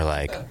are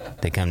like,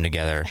 they come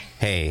together,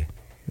 hey,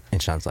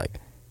 and Sean's like,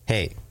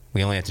 hey,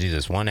 we only have to do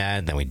this one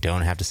ad, then we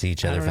don't have to see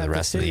each other for the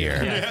rest of the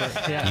year.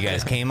 You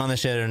guys came on the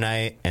show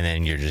tonight, and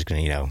then you're just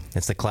going to,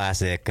 it's the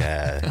classic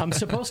I'm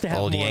supposed to have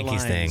old more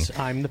Yankees lines. thing.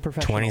 I'm the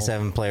professional.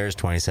 27 players,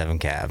 27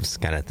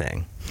 Cavs kind of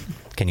thing.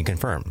 Can you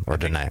confirm or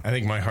deny? I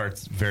think my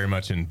heart's very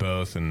much in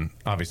both, and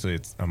obviously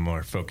I'm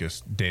more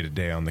focused day to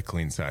day on the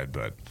clean side,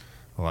 but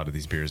a lot of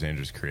these beers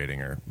Andrew's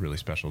creating are really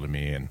special to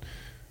me, and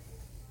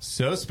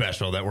so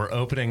special that we're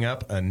opening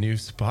up a new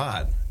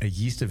spot, a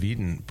Yeast of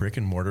Eden brick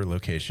and mortar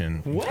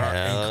location in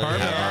Carmel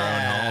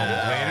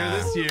later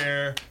this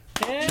year.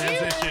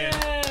 Transition.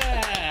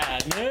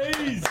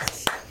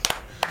 Nice.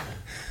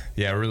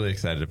 Yeah, we're really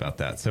excited about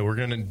that. So we're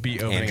going to be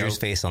opening Andrew's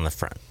up. face on the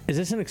front. Is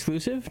this an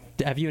exclusive?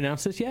 Have you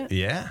announced this yet?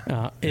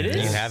 Yeah. It is.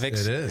 You have It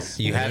is.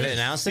 You have it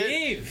announced it?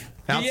 Steve,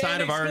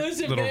 Outside of our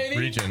exclusive, little baby.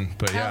 region,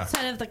 but yeah.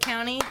 Outside of the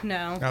county?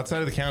 No.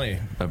 Outside of the county.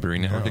 a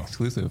Brewing Network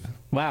exclusive.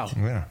 Wow.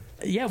 Yeah.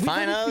 Yeah.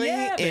 Finally,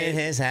 it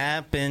has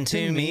happened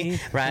to me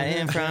right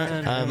in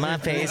front of my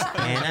face,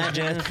 and I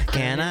just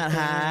cannot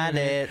hide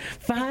it.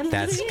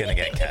 That's going to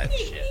get cut.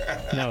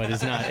 No, it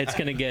is not. It's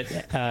going to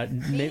get.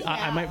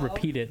 I might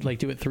repeat it, like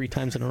do it 3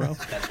 times in a row.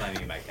 That's not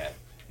even my cut.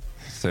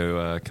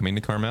 So coming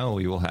to Carmel,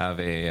 we will have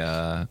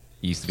a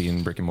Yeast of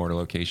Eden brick and mortar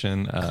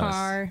location.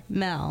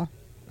 Carmel.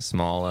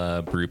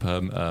 Small brew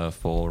pub,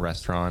 full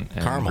restaurant,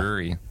 and Carmel.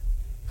 brewery.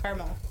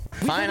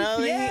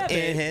 Finally,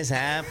 it has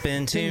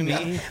happened to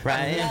me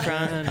right in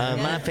front of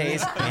my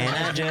face, and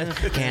I just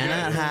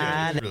cannot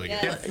hide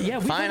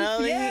it.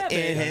 Finally,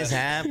 it has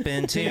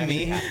happened to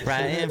me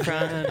right in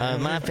front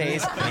of my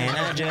face, and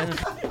I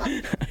just...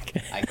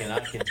 I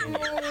cannot continue.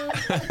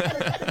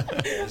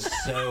 It was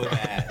so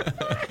bad.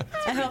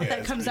 I hope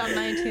that comes out on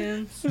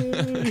iTunes.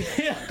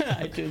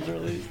 iTunes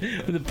release.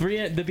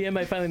 The BM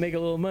might finally make a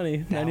little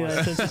money.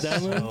 99 cents a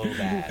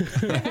download.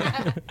 So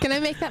bad. Can I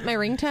make that my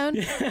ringtone?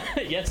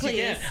 Yes, Please.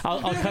 you can.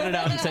 I'll cut it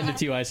out and send it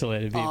to you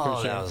isolated. For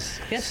sure.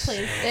 Yes,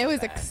 please. It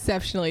was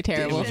exceptionally It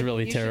terrible. was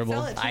really You should terrible.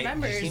 sell it to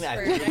members I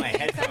for- put my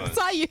headphones,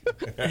 Saw you.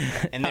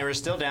 and they were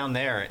still down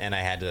there, and I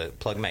had to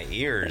plug my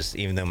ears,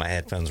 even though my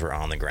headphones were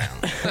on the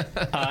ground.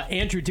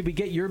 Andrew, did we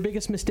get your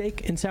biggest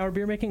mistake in sour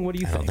beer making? What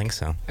do you I think? don't think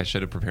so. I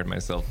should have prepared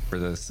myself for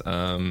this.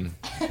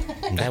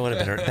 That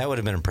would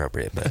have been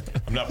appropriate, but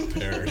I'm not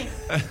prepared.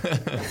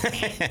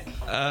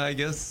 I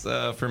guess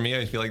for me,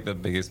 I feel like the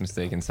biggest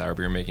mistake in sour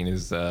beer making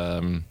is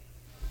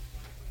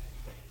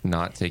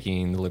not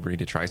taking the liberty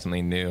to try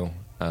something new.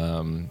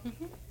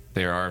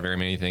 There are very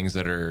many things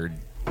that are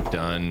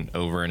done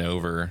over and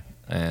over,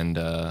 and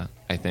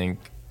I think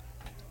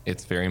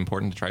it's very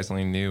important to try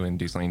something new and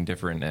do something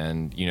different,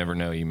 and you never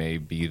know, you may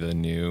be the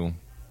new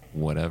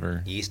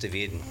whatever. Yeast of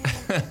Eden.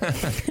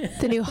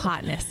 The new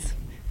hotness.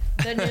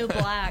 The new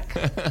black.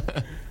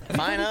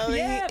 Finally,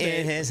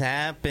 it has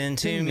happened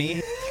to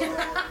me.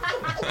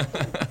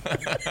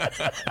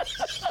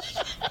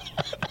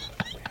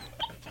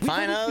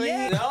 Finally,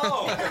 no.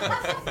 All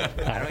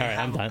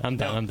right, I'm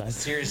done.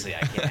 Seriously, I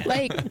can't.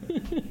 Like,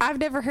 I've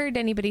never heard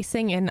anybody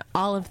sing in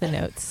all of the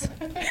notes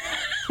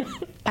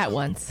at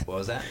once. What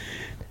was that?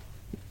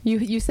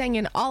 You sang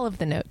in all of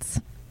the notes.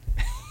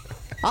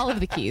 All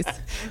of the keys.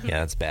 Yeah,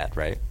 that's bad,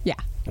 right? Yeah.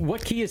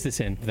 What key is this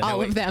in?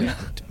 All of them.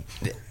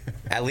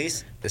 At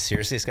least,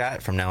 seriously,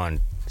 Scott, from now on,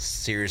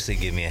 seriously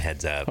give me a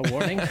heads up. A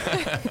warning?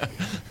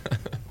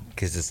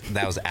 Because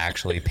that was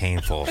actually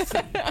painful.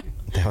 That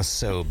was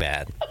so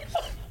bad.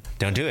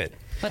 Don't do it.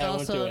 But I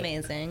won't do also it.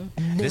 amazing.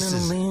 This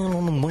is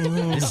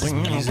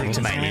music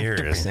to my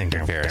ears in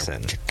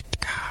comparison.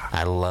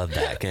 I love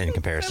that in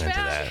comparison to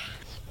that.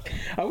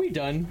 Are we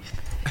done?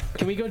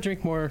 Can we go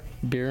drink more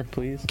beer,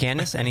 please?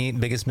 Candace, any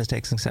biggest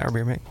mistakes in sour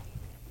beer make?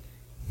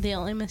 The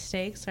only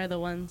mistakes are the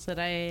ones that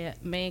I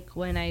make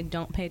when I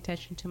don't pay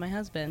attention to my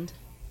husband.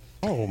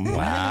 Oh, wow. Oh,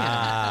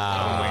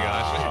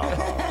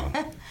 my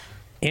gosh.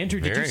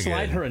 Andrew, did Very you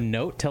slide good. her a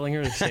note telling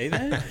her to say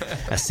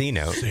that? A C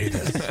note. Say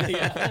this.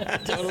 Yeah,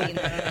 totally.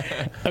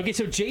 Okay,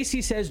 so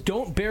JC says,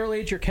 don't barrel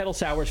age your kettle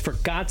sours for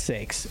God's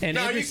sakes. And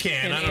No, Andrew, you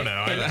can. I don't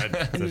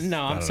know.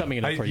 No, I'm summing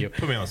it up for you.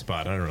 Put me on the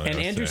spot. I don't really know And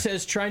what to Andrew say.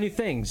 says, try new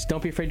things.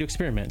 Don't be afraid to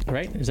experiment,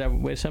 right? Is that a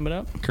way to sum it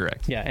up?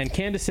 Correct. Yeah, and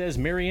Candace says,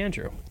 marry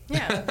Andrew.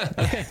 Yeah.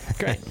 Okay,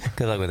 great.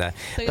 Good luck with that.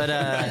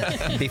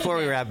 But before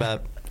we wrap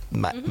up,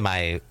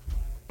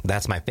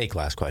 that's my fake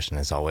last question,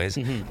 as always.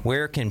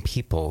 Where can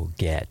people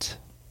get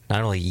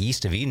not only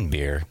Yeast of Eden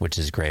beer, which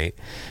is great,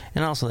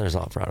 and also there's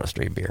Alvarado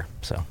Street beer.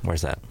 So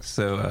where's that?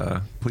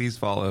 So please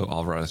follow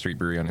Alvarado Street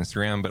Brewery on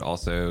Instagram, but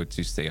also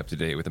to stay up to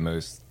date with the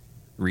most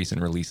recent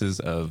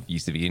releases of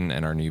Yeast of Eden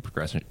and our new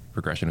progression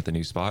with the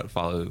new spot,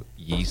 follow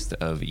Yeast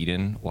of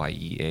Eden,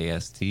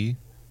 YEAST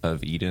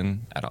of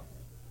Eden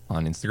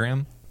on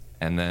Instagram.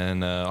 And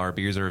then our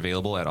beers are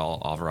available at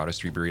all Alvarado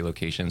Street Brewery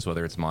locations,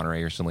 whether it's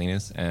Monterey or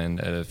Salinas,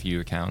 and a few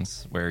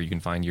accounts where you can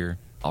find your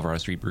Alvarado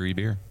Street Brewery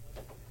beer.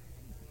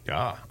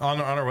 Yeah,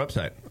 on our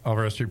website,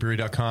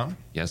 alvaradostreetbrewery.com.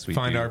 Yes, we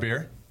find do. our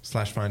beer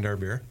 /find our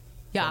beer.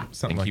 Yeah.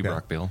 Something Thank like you, that.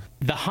 Brockville.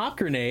 The Hop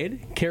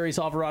Grenade carries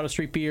Alvarado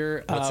Street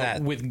beer What's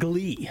that? with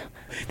glee.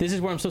 This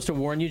is where I'm supposed to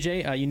warn you,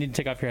 Jay. You need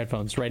to take off your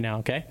headphones right now,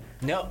 okay?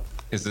 No.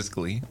 Is this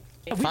Glee?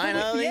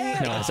 Finally.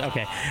 No, it's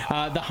okay.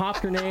 The Hop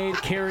Grenade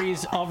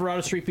carries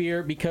Alvarado Street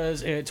beer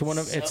because it's one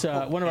of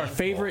our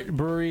favorite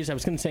breweries. I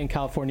was going to say in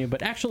California,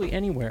 but actually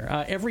anywhere.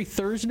 Every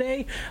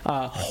Thursday,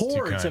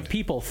 hordes of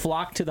people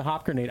flock to the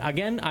Hop Grenade.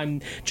 Again,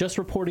 I'm just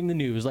reporting the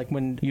news. Like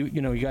when you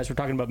guys were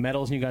talking about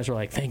medals, and you guys were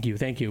like, "Thank you,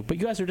 thank you," but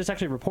you guys are just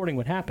actually reporting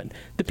what happened.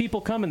 The people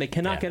come and they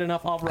cannot get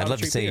enough Alvarado I'd love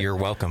Street to say beer. you're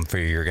welcome for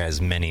your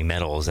guys' many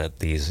medals at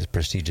these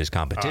prestigious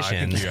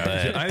competitions,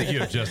 but I think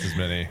you have just as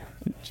many.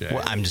 Jay.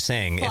 well, I'm just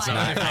saying it's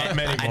not.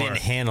 Many I more. didn't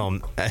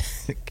handle.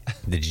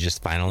 Did you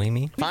just finally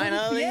me?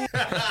 Finally.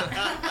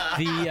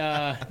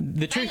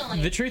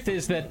 The truth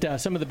is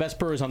that some of the best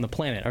brewers on the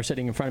planet are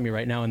sitting in front of me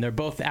right now, and they're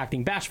both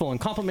acting bashful and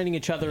complimenting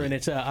each other, and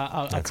it's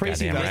a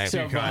crazy goddamn mix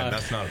right. of.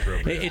 That's not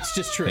appropriate. It's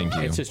just true. Thank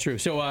you. It's just true.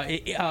 So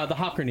the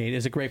Hop Grenade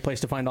is a great place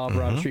to find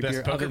Alvarado Street Best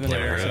beer. poker Other than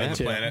player that, on the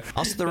too. planet.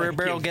 Also, the Rare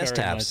Barrel guest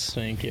very taps. much.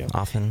 Thank you.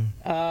 Often.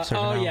 Oh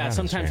serving yeah, Alvarado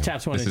sometimes Street.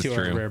 taps 1 and This 2 is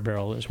are true. Rare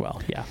Barrel as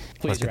well. Yeah.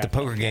 Please Let's get the wrap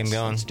up. poker game Yes,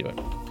 going. Let's do it.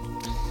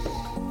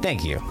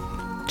 Thank you,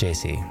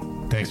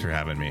 JC. Thanks for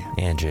having me.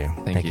 Andrew,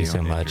 thank you you, so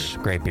Andrew. much.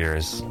 Great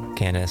beers.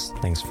 Candace,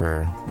 thanks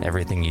for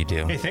everything you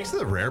do. Hey, thanks to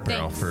the Rare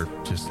Barrel Thanks.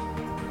 for just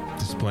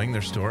displaying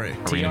their story.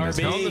 TRB.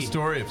 Telling the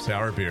story of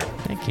sour beer.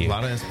 Thank you. A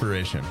lot of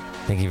inspiration.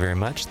 Thank you very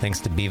much. Thanks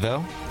to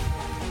Bevo.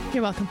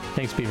 You're welcome.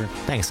 Thanks, Beaver.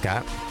 Thanks,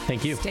 Scott.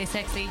 Thank you. Stay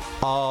sexy.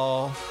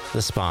 All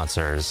the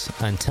sponsors.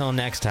 Until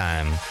next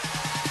time,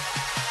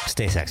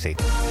 stay sexy.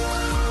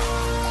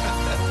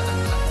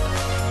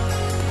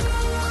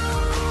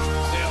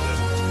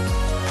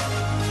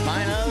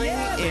 Finally,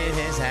 it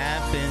has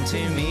happened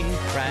to me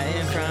right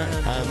in front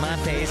of my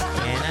face,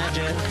 and I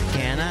just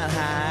cannot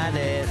hide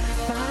it.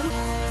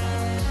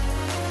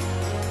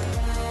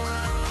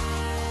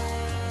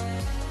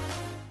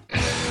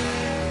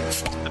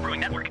 The Brewing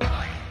Network.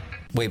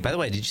 Wait, by the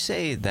way, did you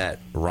say that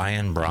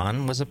Ryan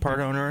Braun was a part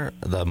owner,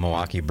 the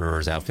Milwaukee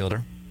Brewers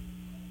outfielder?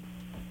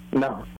 No.